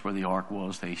there, that's where the ark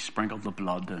was. They sprinkled the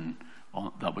blood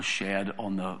that was shed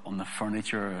on the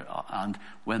furniture. And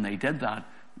when they did that,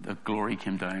 the glory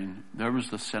came down. There was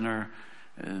the sinner,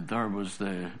 there was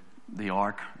the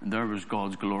ark, there was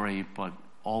God's glory, but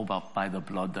all but by the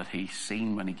blood that he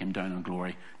seen when he came down in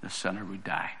glory, the sinner would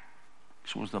die.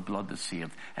 So it was the blood that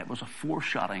saved. It was a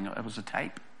foreshadowing, it was a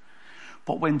type.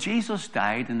 But when Jesus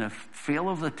died and the veil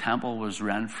of the temple was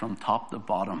rent from top to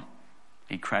bottom,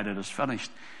 he cried, it is finished.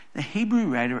 The Hebrew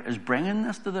writer is bringing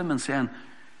this to them and saying,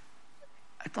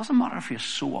 it doesn't matter if you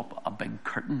sew up a big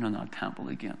curtain in that temple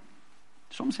again.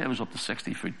 Some say it was up to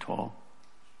 60 feet tall.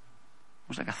 It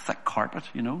was like a thick carpet,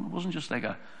 you know. It wasn't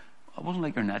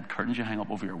like your net curtains you hang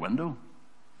up over your window.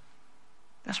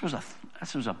 This was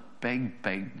a big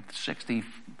 60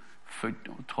 foot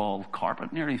tall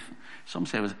carpet, nearly. Some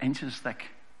say it was inches thick.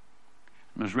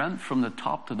 It was rent from the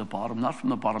top to the bottom, not from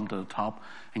the bottom to the top,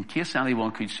 in case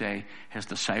anyone could say his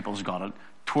disciples got it,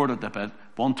 tore it a bit,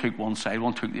 one took one side,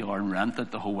 one took the other and rent it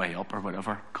the whole way up or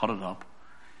whatever, cut it up.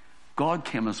 God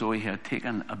came as though he had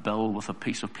taken a bill with a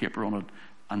piece of paper on it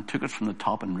and took it from the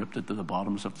top and ripped it to the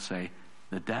bottom as if to say,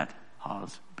 the debt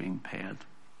has been paid.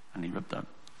 And he ripped it.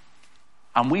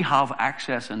 And we have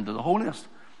access into the holiest.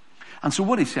 And so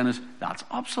what he's saying is, that's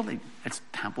obsolete. Its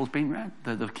temple's been rent.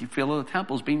 The veil of the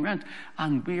temple's been rent.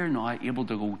 And we are now able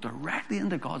to go directly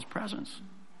into God's presence.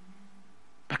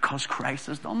 Because Christ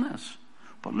has done this.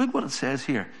 But look what it says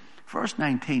here. Verse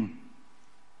 19.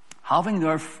 Having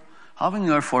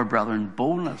therefore, brethren,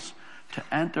 boldness to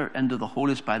enter into the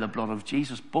holiest by the blood of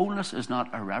Jesus. Boldness is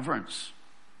not irreverence.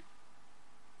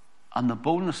 And the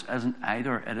boldness isn't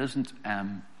either. It isn't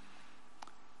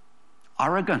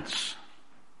arrogance.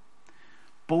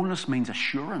 Boldness means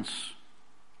assurance.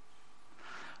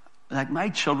 Like my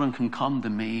children can come to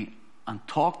me and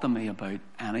talk to me about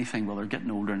anything. Well, they're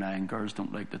getting older now and girls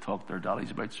don't like to talk to their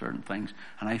daddies about certain things.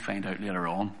 And I find out later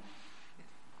on,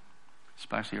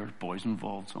 especially if there's boys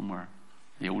involved somewhere,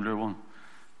 the older one,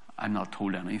 I'm not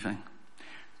told anything.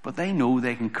 But they know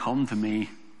they can come to me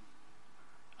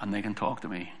and they can talk to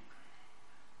me.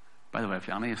 By the way, if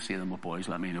any of you see them with boys,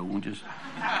 let me know, won't you?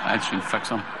 I'll soon fix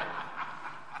them.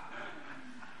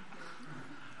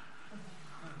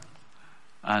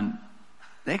 And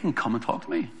they can come and talk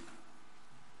to me.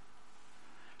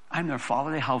 I'm their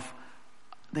father.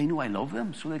 They know I love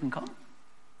them, so they can come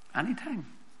anytime.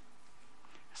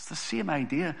 It's the same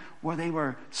idea where they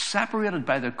were separated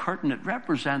by the curtain. It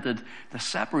represented the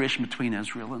separation between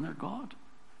Israel and their God.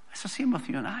 It's the same with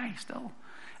you and I still.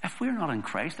 If we're not in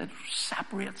Christ, it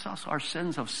separates us. Our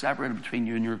sins have separated between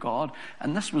you and your God.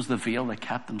 And this was the veil that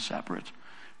kept them separate.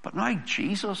 But now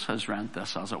Jesus has rent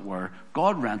this, as it were.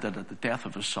 God rented it at the death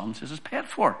of his son. Says it's paid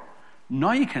for.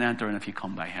 Now you can enter in if you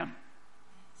come by him.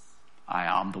 I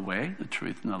am the way, the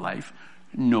truth, and the life.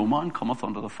 No man cometh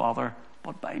unto the Father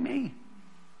but by me.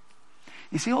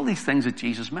 You see, all these things that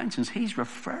Jesus mentions, he's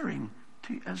referring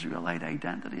to Israelite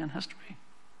identity and history.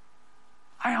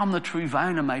 I am the true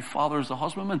vine and my Father is the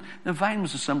husbandman. The vine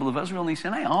was a symbol of Israel, and he's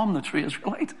saying, I am the true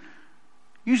Israelite.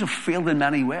 You have failed in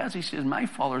many ways. He says, my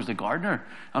Father is the gardener,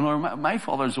 and my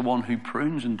Father is the one who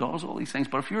prunes and does all these things.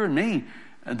 But if you're in me,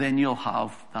 then you'll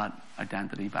have that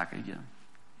identity back again.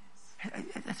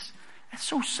 It's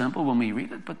so simple when we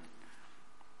read it, but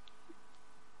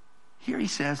here he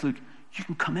says, look, you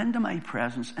can come into my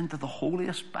presence, into the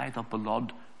holiest by the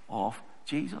blood of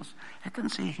Jesus. It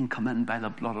didn't say you can come in by the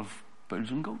blood of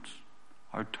bulls and goats,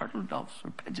 or turtle doves,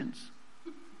 or pigeons.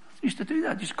 They used to do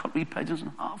that, just cut wee pigeons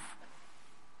in half.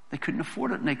 They couldn't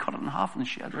afford it, and they cut it in half and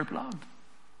shed their blood.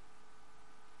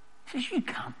 He says, you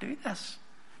can't do this.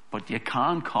 But you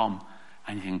can come,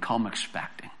 and you can come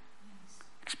expecting.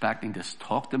 Expecting to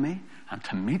talk to me, and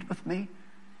to meet with me,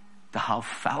 to have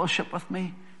fellowship with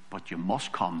me, but you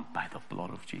must come by the blood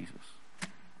of Jesus.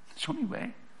 It's the only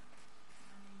way.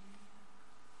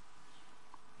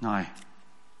 Now,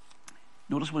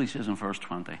 notice what he says in verse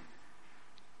 20.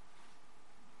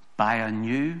 By a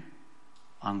new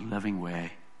and living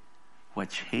way,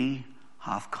 which he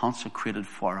hath consecrated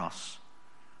for us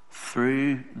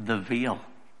through the veil.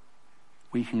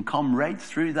 We can come right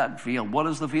through that veil. What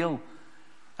is the veil?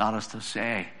 That is to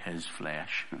say, his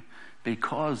flesh.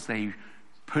 Because they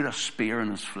put a spear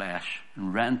in his flesh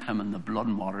and rent him, and the blood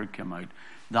and water came out.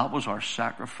 That was our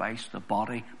sacrifice, the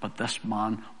body. But this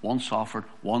man, once offered,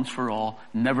 once for all,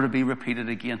 never to be repeated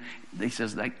again. He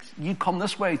says, like, you come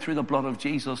this way through the blood of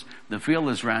Jesus. The veil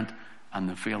is rent, and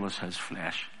the veil is his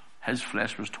flesh. His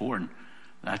flesh was torn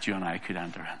that you and I could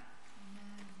enter in.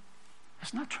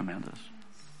 Isn't that tremendous?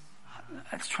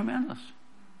 It's tremendous.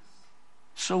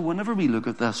 So whenever we look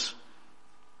at this,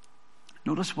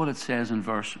 notice what it says in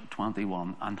verse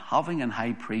 21. And having an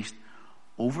high priest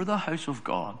over the house of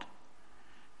God,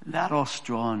 let us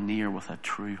draw near with a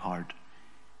true heart.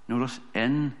 Notice,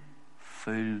 in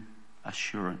full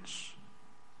assurance.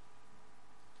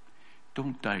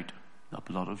 Don't doubt the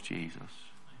blood of Jesus.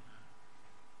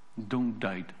 Don't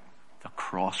doubt the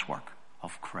crosswork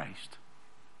of Christ.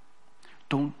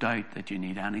 Don't doubt that you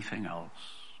need anything else.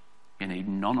 You need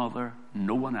none other,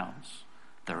 no one else.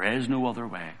 There is no other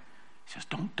way. He says,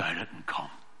 don't doubt it and come.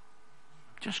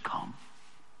 Just come.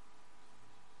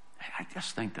 I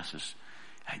just think this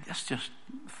just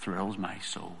thrills my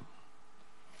soul.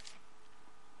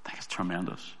 I think it's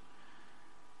tremendous.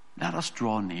 Let us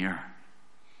draw near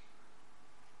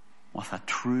with a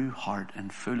true heart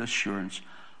and full assurance,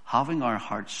 having our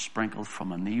hearts sprinkled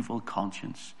from an evil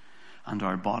conscience and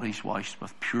our bodies washed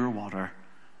with pure water.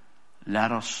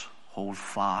 Let us hold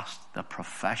fast the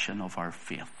profession of our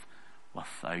faith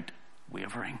without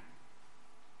wavering.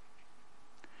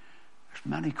 There's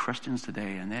many Christians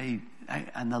today, and they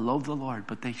love the Lord,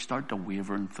 but they start to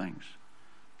waver in things.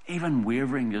 Even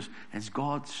wavering is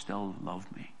God still love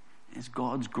me? Is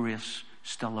God's grace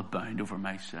still abound over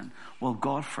my sin? Will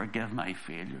God forgive my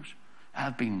failures?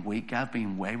 I've been weak, I've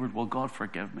been wayward. Will God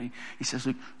forgive me? He says,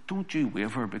 look, don't you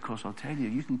waver, because I'll tell you,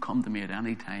 you can come to me at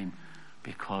any time,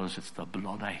 because it's the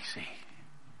blood I see.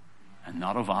 And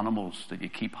not of animals that you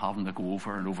keep having to go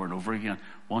over and over and over again.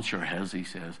 Once you're his, he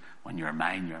says, when you're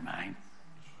mine, you're mine.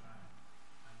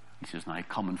 He says, now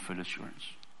come in full assurance.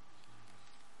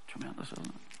 Tremendous, isn't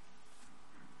it?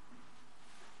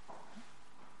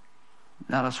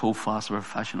 Let us hold fast the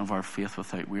profession of our faith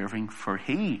without wavering, for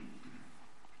he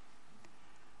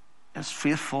is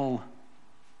faithful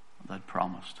that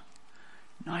promised.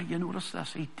 Now you notice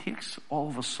this, he takes all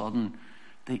of a sudden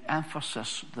the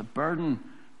emphasis, the burden,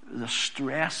 the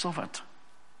stress of it.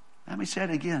 Let me say it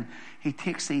again. He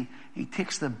takes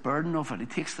the burden of it, he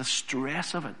takes the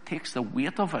stress of it, takes the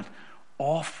weight of it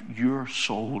off your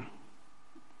soul.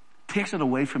 Takes it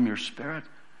away from your spirit.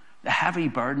 The heavy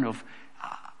burden of,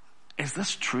 is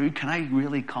this true? Can I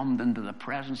really come into the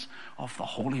presence of the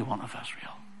Holy One of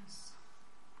Israel?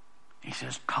 He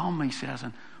says, come, he says,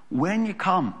 and when you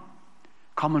come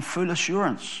in full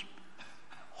assurance.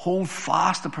 Hold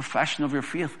fast the profession of your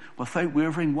faith without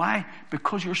wavering. Why?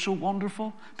 Because you're so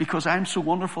wonderful? Because I'm so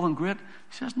wonderful and great?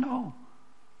 He says, no.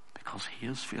 Because he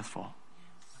is faithful.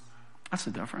 That's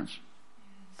the difference.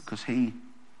 because he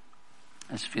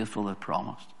is faithful that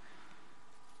promised.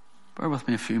 Bear with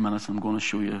me a few minutes. I'm going to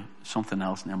show you something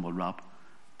else, and then we'll wrap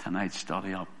tonight's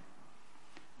study up.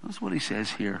 That's what he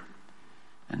says here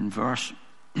in verse,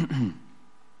 let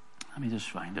me just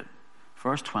find it.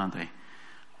 Verse 20,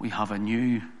 we have a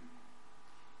new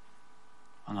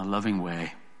and a living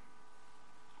way.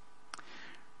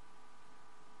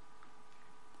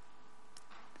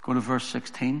 Go to verse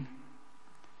 16.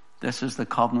 This is the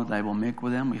covenant I will make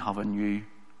with them. We have a new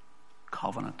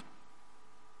covenant.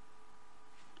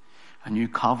 A new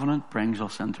covenant brings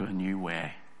us into a new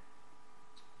way.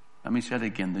 Let me say it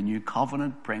again. The new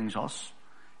covenant brings us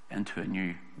into a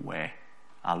new way.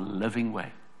 A living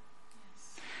way.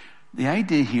 Yes. The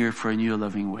idea here for a new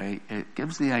living way, it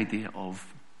gives the idea of,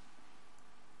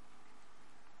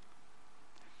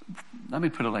 let me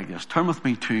put it like this. Turn with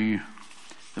me to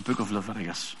the book of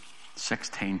Leviticus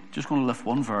 16. Just going to lift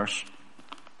one verse.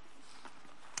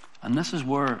 And this is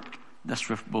where this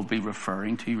will be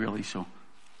referring to, really. So,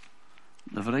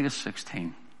 Leviticus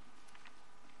 16.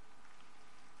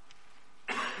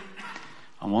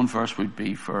 And one verse would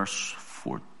be verse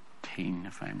 14,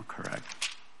 if I'm correct.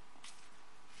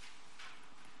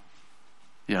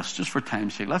 Yes, just for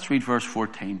time's sake. Let's read verse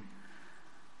 14.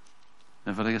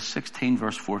 Leviticus 16,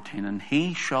 verse 14. And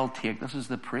he shall take, this is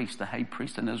the priest, the high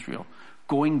priest in Israel,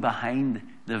 going behind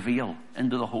the veil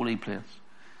into the holy place.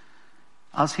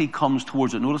 As he comes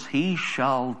towards it, notice, he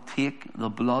shall take the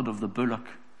blood of the bullock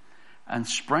and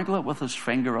sprinkle it with his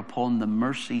finger upon the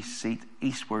mercy seat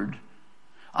eastward.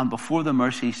 And before the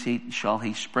mercy seat shall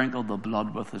he sprinkle the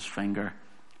blood with his finger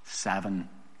 7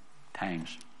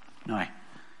 times. Now,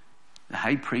 the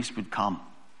high priest would come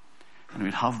and he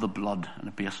would have the blood in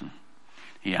a basin.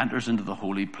 He enters into the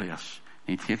holy place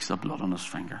and he takes the blood on his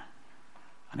finger.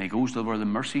 And he goes to where the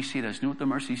mercy seat is. You know what the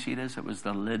mercy seat is? It was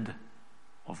the lid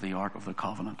of the Ark of the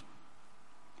Covenant.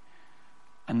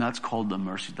 And that's called the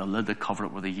mercy, the lid that covered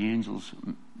it, where the angels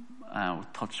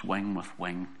touched wing with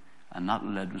wing. And that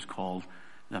lid was called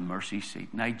the mercy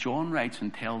seat. Now, John writes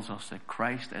and tells us that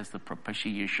Christ is the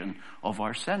propitiation of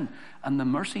our sin. And the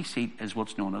mercy seat is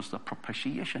what's known as the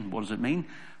propitiation. What does it mean?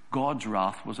 God's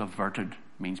wrath was averted,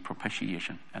 means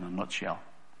propitiation in a nutshell.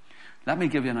 Let me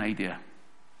give you an idea.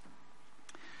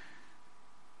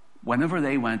 Whenever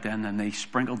they went in and they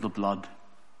sprinkled the blood,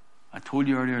 I told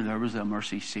you earlier there was a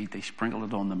mercy seat. They sprinkled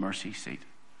it on the mercy seat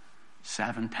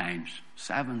 7 times.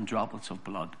 7 droplets of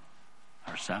blood,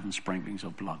 or 7 sprinklings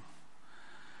of blood.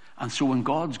 And so when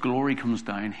God's glory comes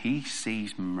down, he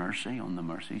sees mercy on the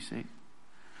mercy seat.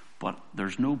 But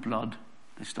there's no blood.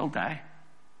 They still die.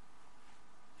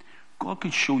 God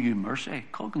could show you mercy.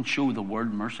 God can show the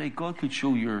word mercy. God could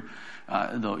show your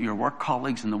work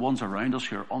colleagues and the ones around us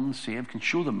who are unsaved, can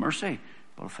show them mercy.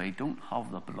 But if they don't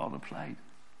have the blood applied,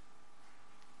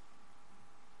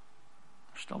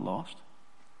 they're still lost.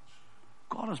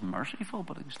 God is merciful,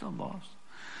 but he's still lost.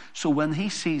 So when he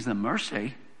sees the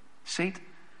mercy seat,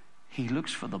 he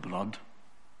looks for the blood.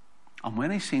 And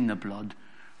when he's seen the blood,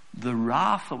 the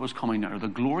wrath that was coming out, or the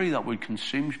glory that would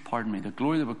consume, the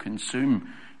glory that would consume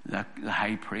the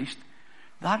high priest,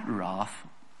 that wrath,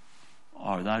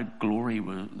 or that glory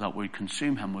that would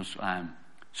consume him was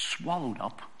swallowed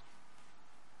up,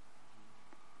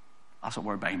 as it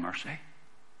were, by mercy,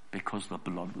 because the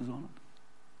blood was on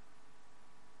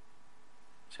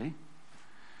it. See?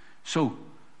 So,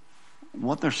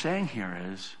 what they're saying here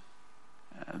is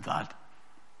that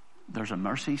there's a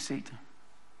mercy seat,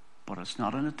 but it's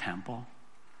not in a temple.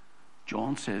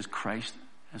 John says Christ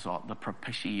is the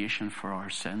propitiation for our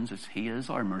sins. He is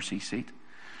our mercy seat.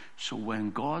 So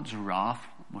when God's wrath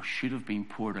should have been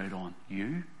poured out on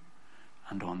you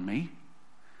and on me,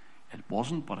 it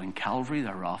wasn't, but in Calvary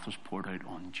the wrath was poured out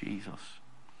on Jesus.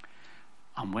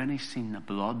 And when he's seen the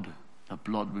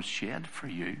blood was shed for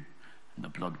you, and the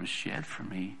blood was shed for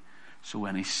me. So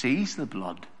when he sees the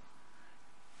blood,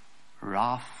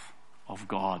 wrath of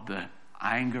God, the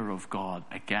anger of God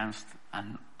against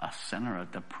a sinner, a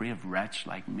depraved wretch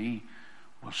like me,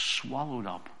 was swallowed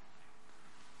up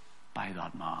by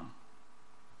that man.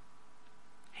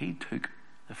 He took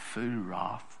the full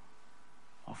wrath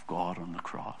of God on the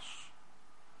cross,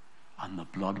 and the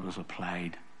blood was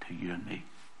applied to you and me,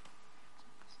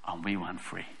 and we went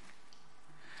free.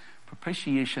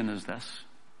 Propitiation is this.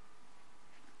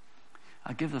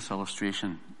 I give this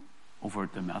illustration over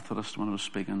at the Methodist when I was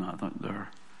speaking there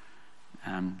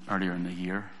earlier in the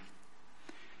year.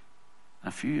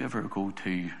 If you ever go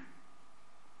to,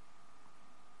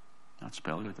 that's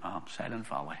spelled out, Silent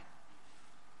Valley.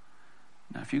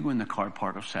 Now, if you go in the car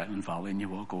park of Silent Valley and you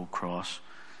will go across,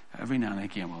 every now and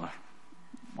again, well,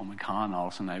 when we can,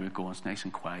 Alice and I would go, and it's nice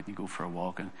and quiet, and you go for a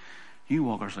walk, and you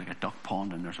walk, there's like a duck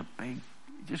pond, and there's a big,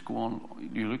 you just go on,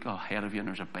 you look ahead of you, and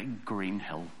there's a big green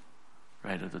hill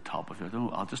right at the top of it.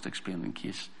 I'll just explain in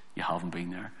case you haven't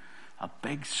been there. A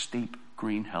big, steep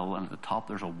green hill, and at the top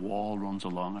there's a wall runs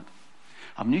along it.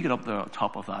 And when you get up the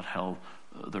top of that hill,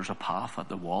 there's a path at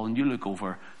the wall, and you look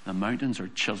over, the mountains are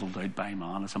chiseled out by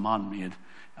man. It's a man-made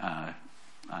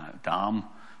dam,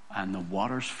 and the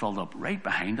water's filled up right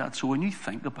behind that. So when you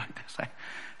think about this,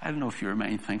 I don't know if your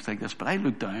mind thinks like this, but I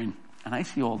look down and I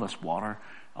see all this water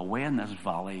away in this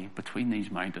valley between these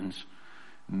mountains,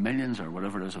 millions or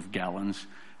whatever it is of gallons.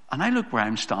 And I look where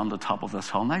I'm standing at the top of this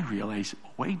hill, and I realize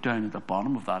way down at the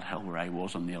bottom of that hill where I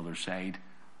was on the other side,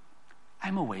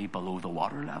 I'm away below the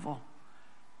water level.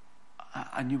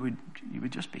 And you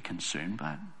would just be consumed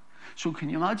by it. So can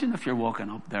you imagine if you're walking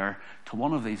up there to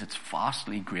one of these, it's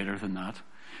vastly greater than that,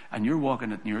 and you're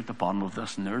walking it, and you're at the bottom of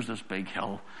this, and there's this big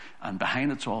hill, and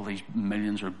behind it's all these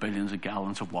millions or billions of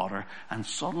gallons of water, and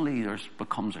suddenly there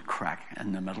becomes a crack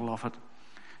in the middle of it.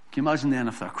 Can you imagine then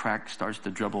if the crack starts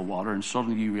to dribble water, and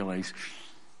suddenly you realize,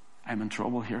 I'm in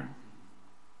trouble here?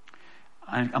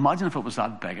 And imagine if it was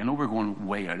that big. I know we're going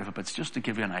way out of it, but it's just to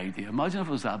give you an idea. Imagine if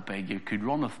it was that big, you could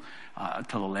run to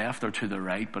the left or to the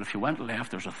right, but if you went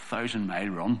left, there's a 1,000-mile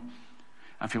run.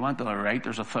 And if you went to the right,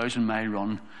 there's a 1,000-mile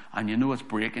run, and you know it's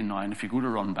breaking now, and if you go to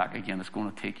run back again, it's going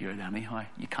to take you out anyhow.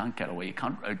 You can't get away. You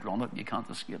can't outrun it. You can't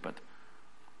escape it.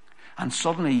 And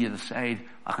suddenly you decide,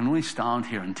 I can only stand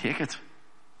here and take it.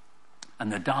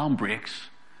 And the dam breaks,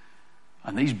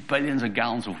 and these billions of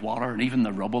gallons of water, and even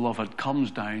the rubble of it,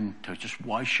 comes down to just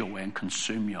wash you away and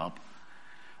consume you up.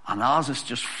 And as it's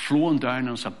just flowing down,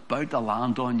 and it's about to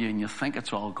land on you, and you think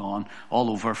it's all gone,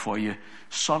 all over for you,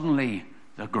 suddenly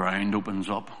the ground opens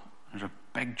up. There's a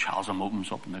big chasm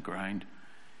opens up in the ground,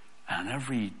 and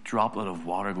every droplet of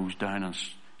water goes down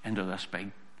into this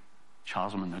big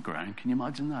chasm in the ground. Can you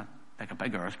imagine that? Like a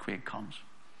big earthquake comes.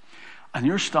 And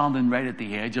you're standing right at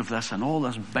the edge of this, and all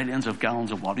this billions of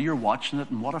gallons of water, you're watching it,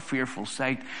 and what a fearful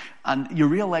sight. And you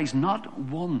realize not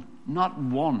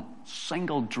one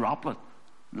single droplet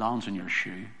lands in your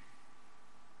shoe.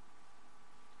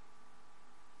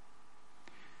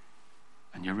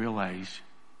 And you realize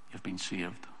you've been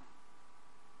saved.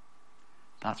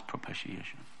 That's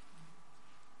propitiation.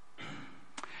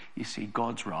 You see,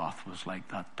 God's wrath was like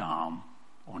that dam,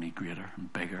 only greater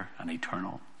and bigger and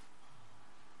eternal.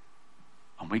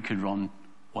 And we could run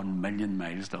 1,000,000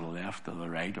 miles to the left or the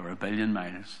right, or 1,000,000,000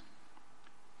 miles.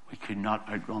 We could not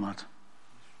outrun it.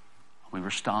 We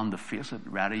were standing to face it,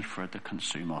 ready for it to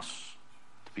consume us,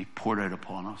 to be poured out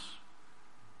upon us.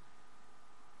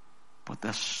 But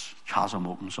this chasm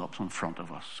opens up in front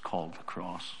of us. It's called the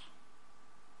cross.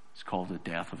 It's called the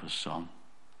death of his Son.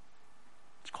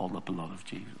 It's called the blood of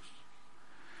Jesus.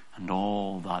 And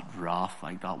all that wrath,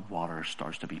 like that water,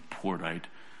 starts to be poured out.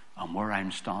 And where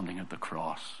I'm standing at the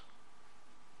cross,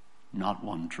 not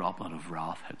one droplet of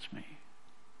wrath hits me.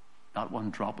 Not one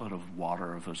droplet of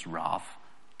water of his wrath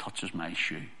touches my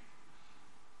shoe.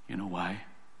 You know why?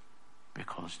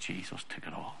 Because Jesus took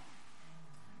it all.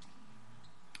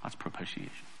 That's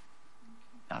propitiation.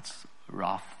 That's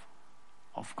wrath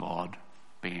of God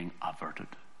being averted.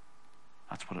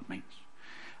 That's what it means.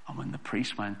 And when the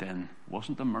priest went in,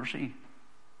 wasn't the mercy?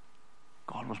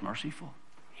 God was merciful.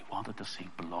 He wanted to see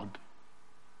blood.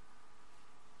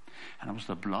 And it was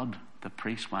the blood the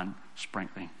priest went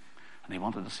sprinkling. And he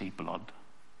wanted to see blood.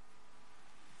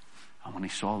 And when he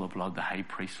saw the blood, the high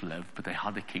priest lived, but they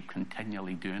had to keep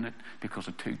continually doing it because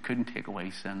it couldn't take away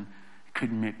sin. It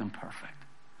couldn't make them perfect.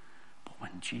 But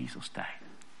when Jesus died,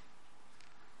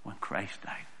 when Christ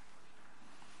died,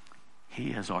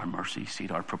 he is our mercy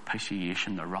seat, our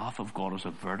propitiation. The wrath of God is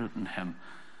averted in him.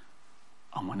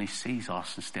 And when he sees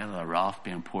us, instead of the wrath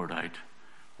being poured out,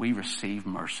 we receive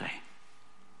mercy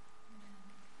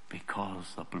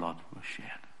because the blood was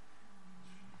shed.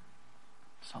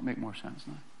 Does that make more sense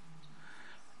now?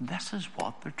 This is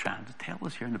what they're trying to tell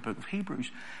us here in the book of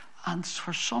Hebrews. And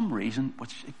for some reason,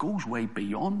 which it goes way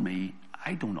beyond me,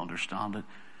 I don't understand it,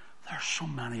 there's so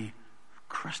many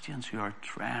Christians who are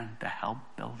trying to help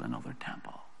build another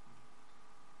temple.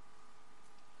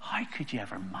 How could you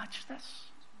ever match this?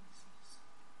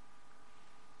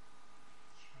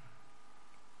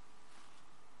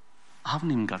 I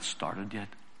haven't even got started yet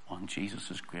on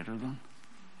Jesus is greater than.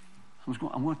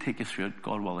 I'm going to take you through it,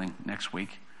 God willing, next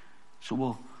week. So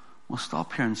we'll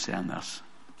stop here and saying this.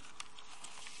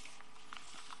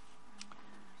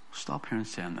 Stop here and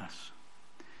saying this.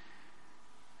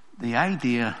 The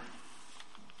idea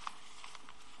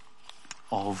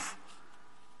of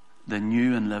the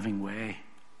new and living way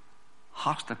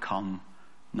has to come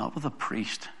not with a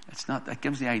priest. It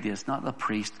gives the idea it's not the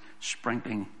priest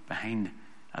sprinkling behind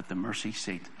at the mercy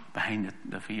seat, behind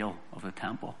the veil of the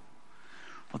temple.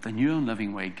 But the new and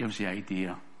living way gives the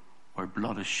idea where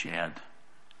blood is shed.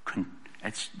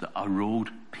 It's a road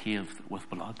paved with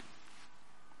blood.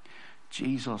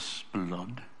 Jesus'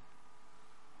 blood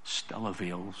still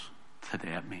avails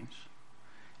today, it means.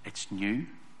 It's new.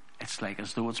 It's like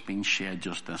as though it's been shed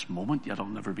just this moment, yet it'll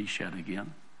never be shed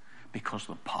again. Because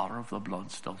the power of the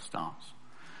blood still stands.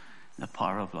 The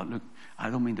power of blood. Look, I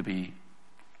don't mean to be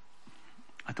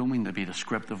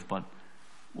descriptive, but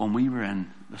when we were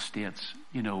in the States,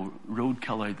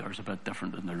 roadkill out there is a bit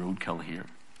different than the roadkill here.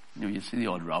 You see the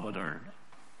odd rabbit or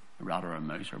a rat or a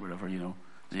mouse or whatever,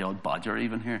 the odd badger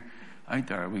even here. Out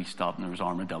there we stopped and there was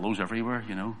armadillos everywhere,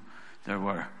 There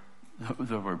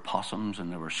were possums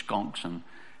and there were skunks and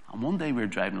one day we were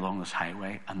driving along this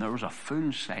highway and there was a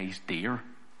full-sized deer.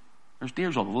 There's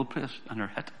deers all over the place and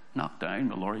they're knocked down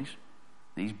by lorries,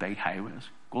 these big highways,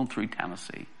 going through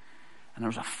Tennessee. And there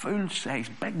was a full-size,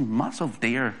 big, massive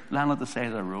deer lying at the side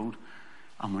of the road.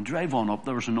 And when we drive on up,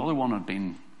 there was another one that had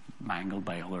been mangled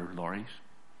by other lorries.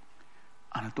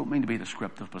 And I don't mean to be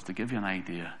descriptive, but to give you an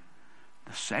idea,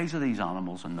 the size of these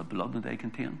animals and the blood that they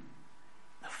contain,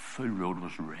 the full road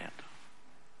was red.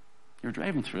 You're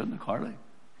driving through it in the car, like,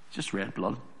 just red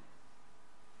blood.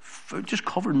 Just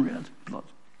covered in red blood.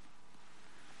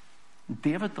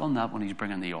 David done that when he's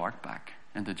bringing the ark back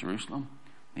into Jerusalem.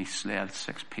 He slayed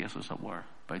 6 paces it were,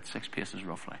 about 6 paces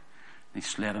roughly. He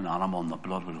slayed an animal and the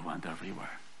blood would have went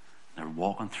everywhere. They're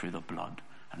walking through the blood,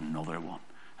 another one,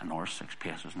 another 6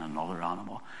 paces and another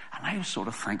animal. And I was sort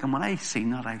of thinking, when I seen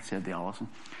that, I said to Alison,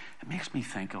 it makes me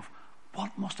think of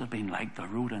what must have been like the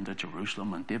road into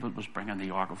Jerusalem when David was bringing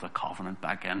the Ark of the Covenant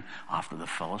back in after the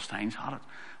Philistines had it.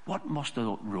 What must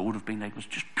the road have been like? It was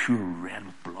just pure red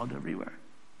with blood everywhere.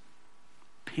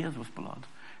 Paved with blood.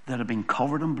 That had been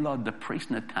covered in blood. The priest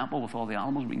in the temple with all the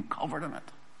animals had been covered in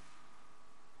it.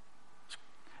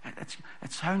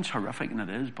 It sounds horrific, and it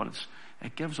is, but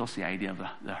it gives us the idea of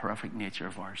the horrific nature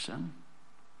of our sin.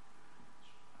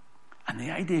 And the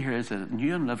idea here is that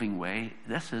new and living way,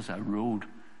 this is a road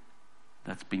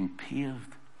that's been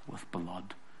paved with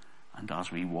blood. And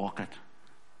as we walk it,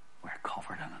 we're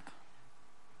covered in it.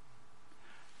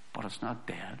 But it's not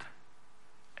dead.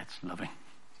 It's living.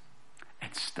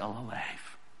 It's still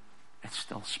alive. It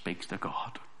still speaks to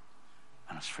God.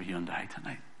 And it's for you and I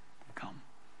tonight. Come.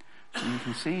 So you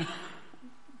can see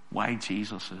why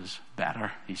Jesus is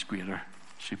better, he's greater,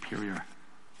 superior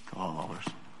to all others.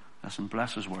 Listen,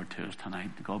 bless his word to us tonight.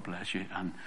 God bless you. And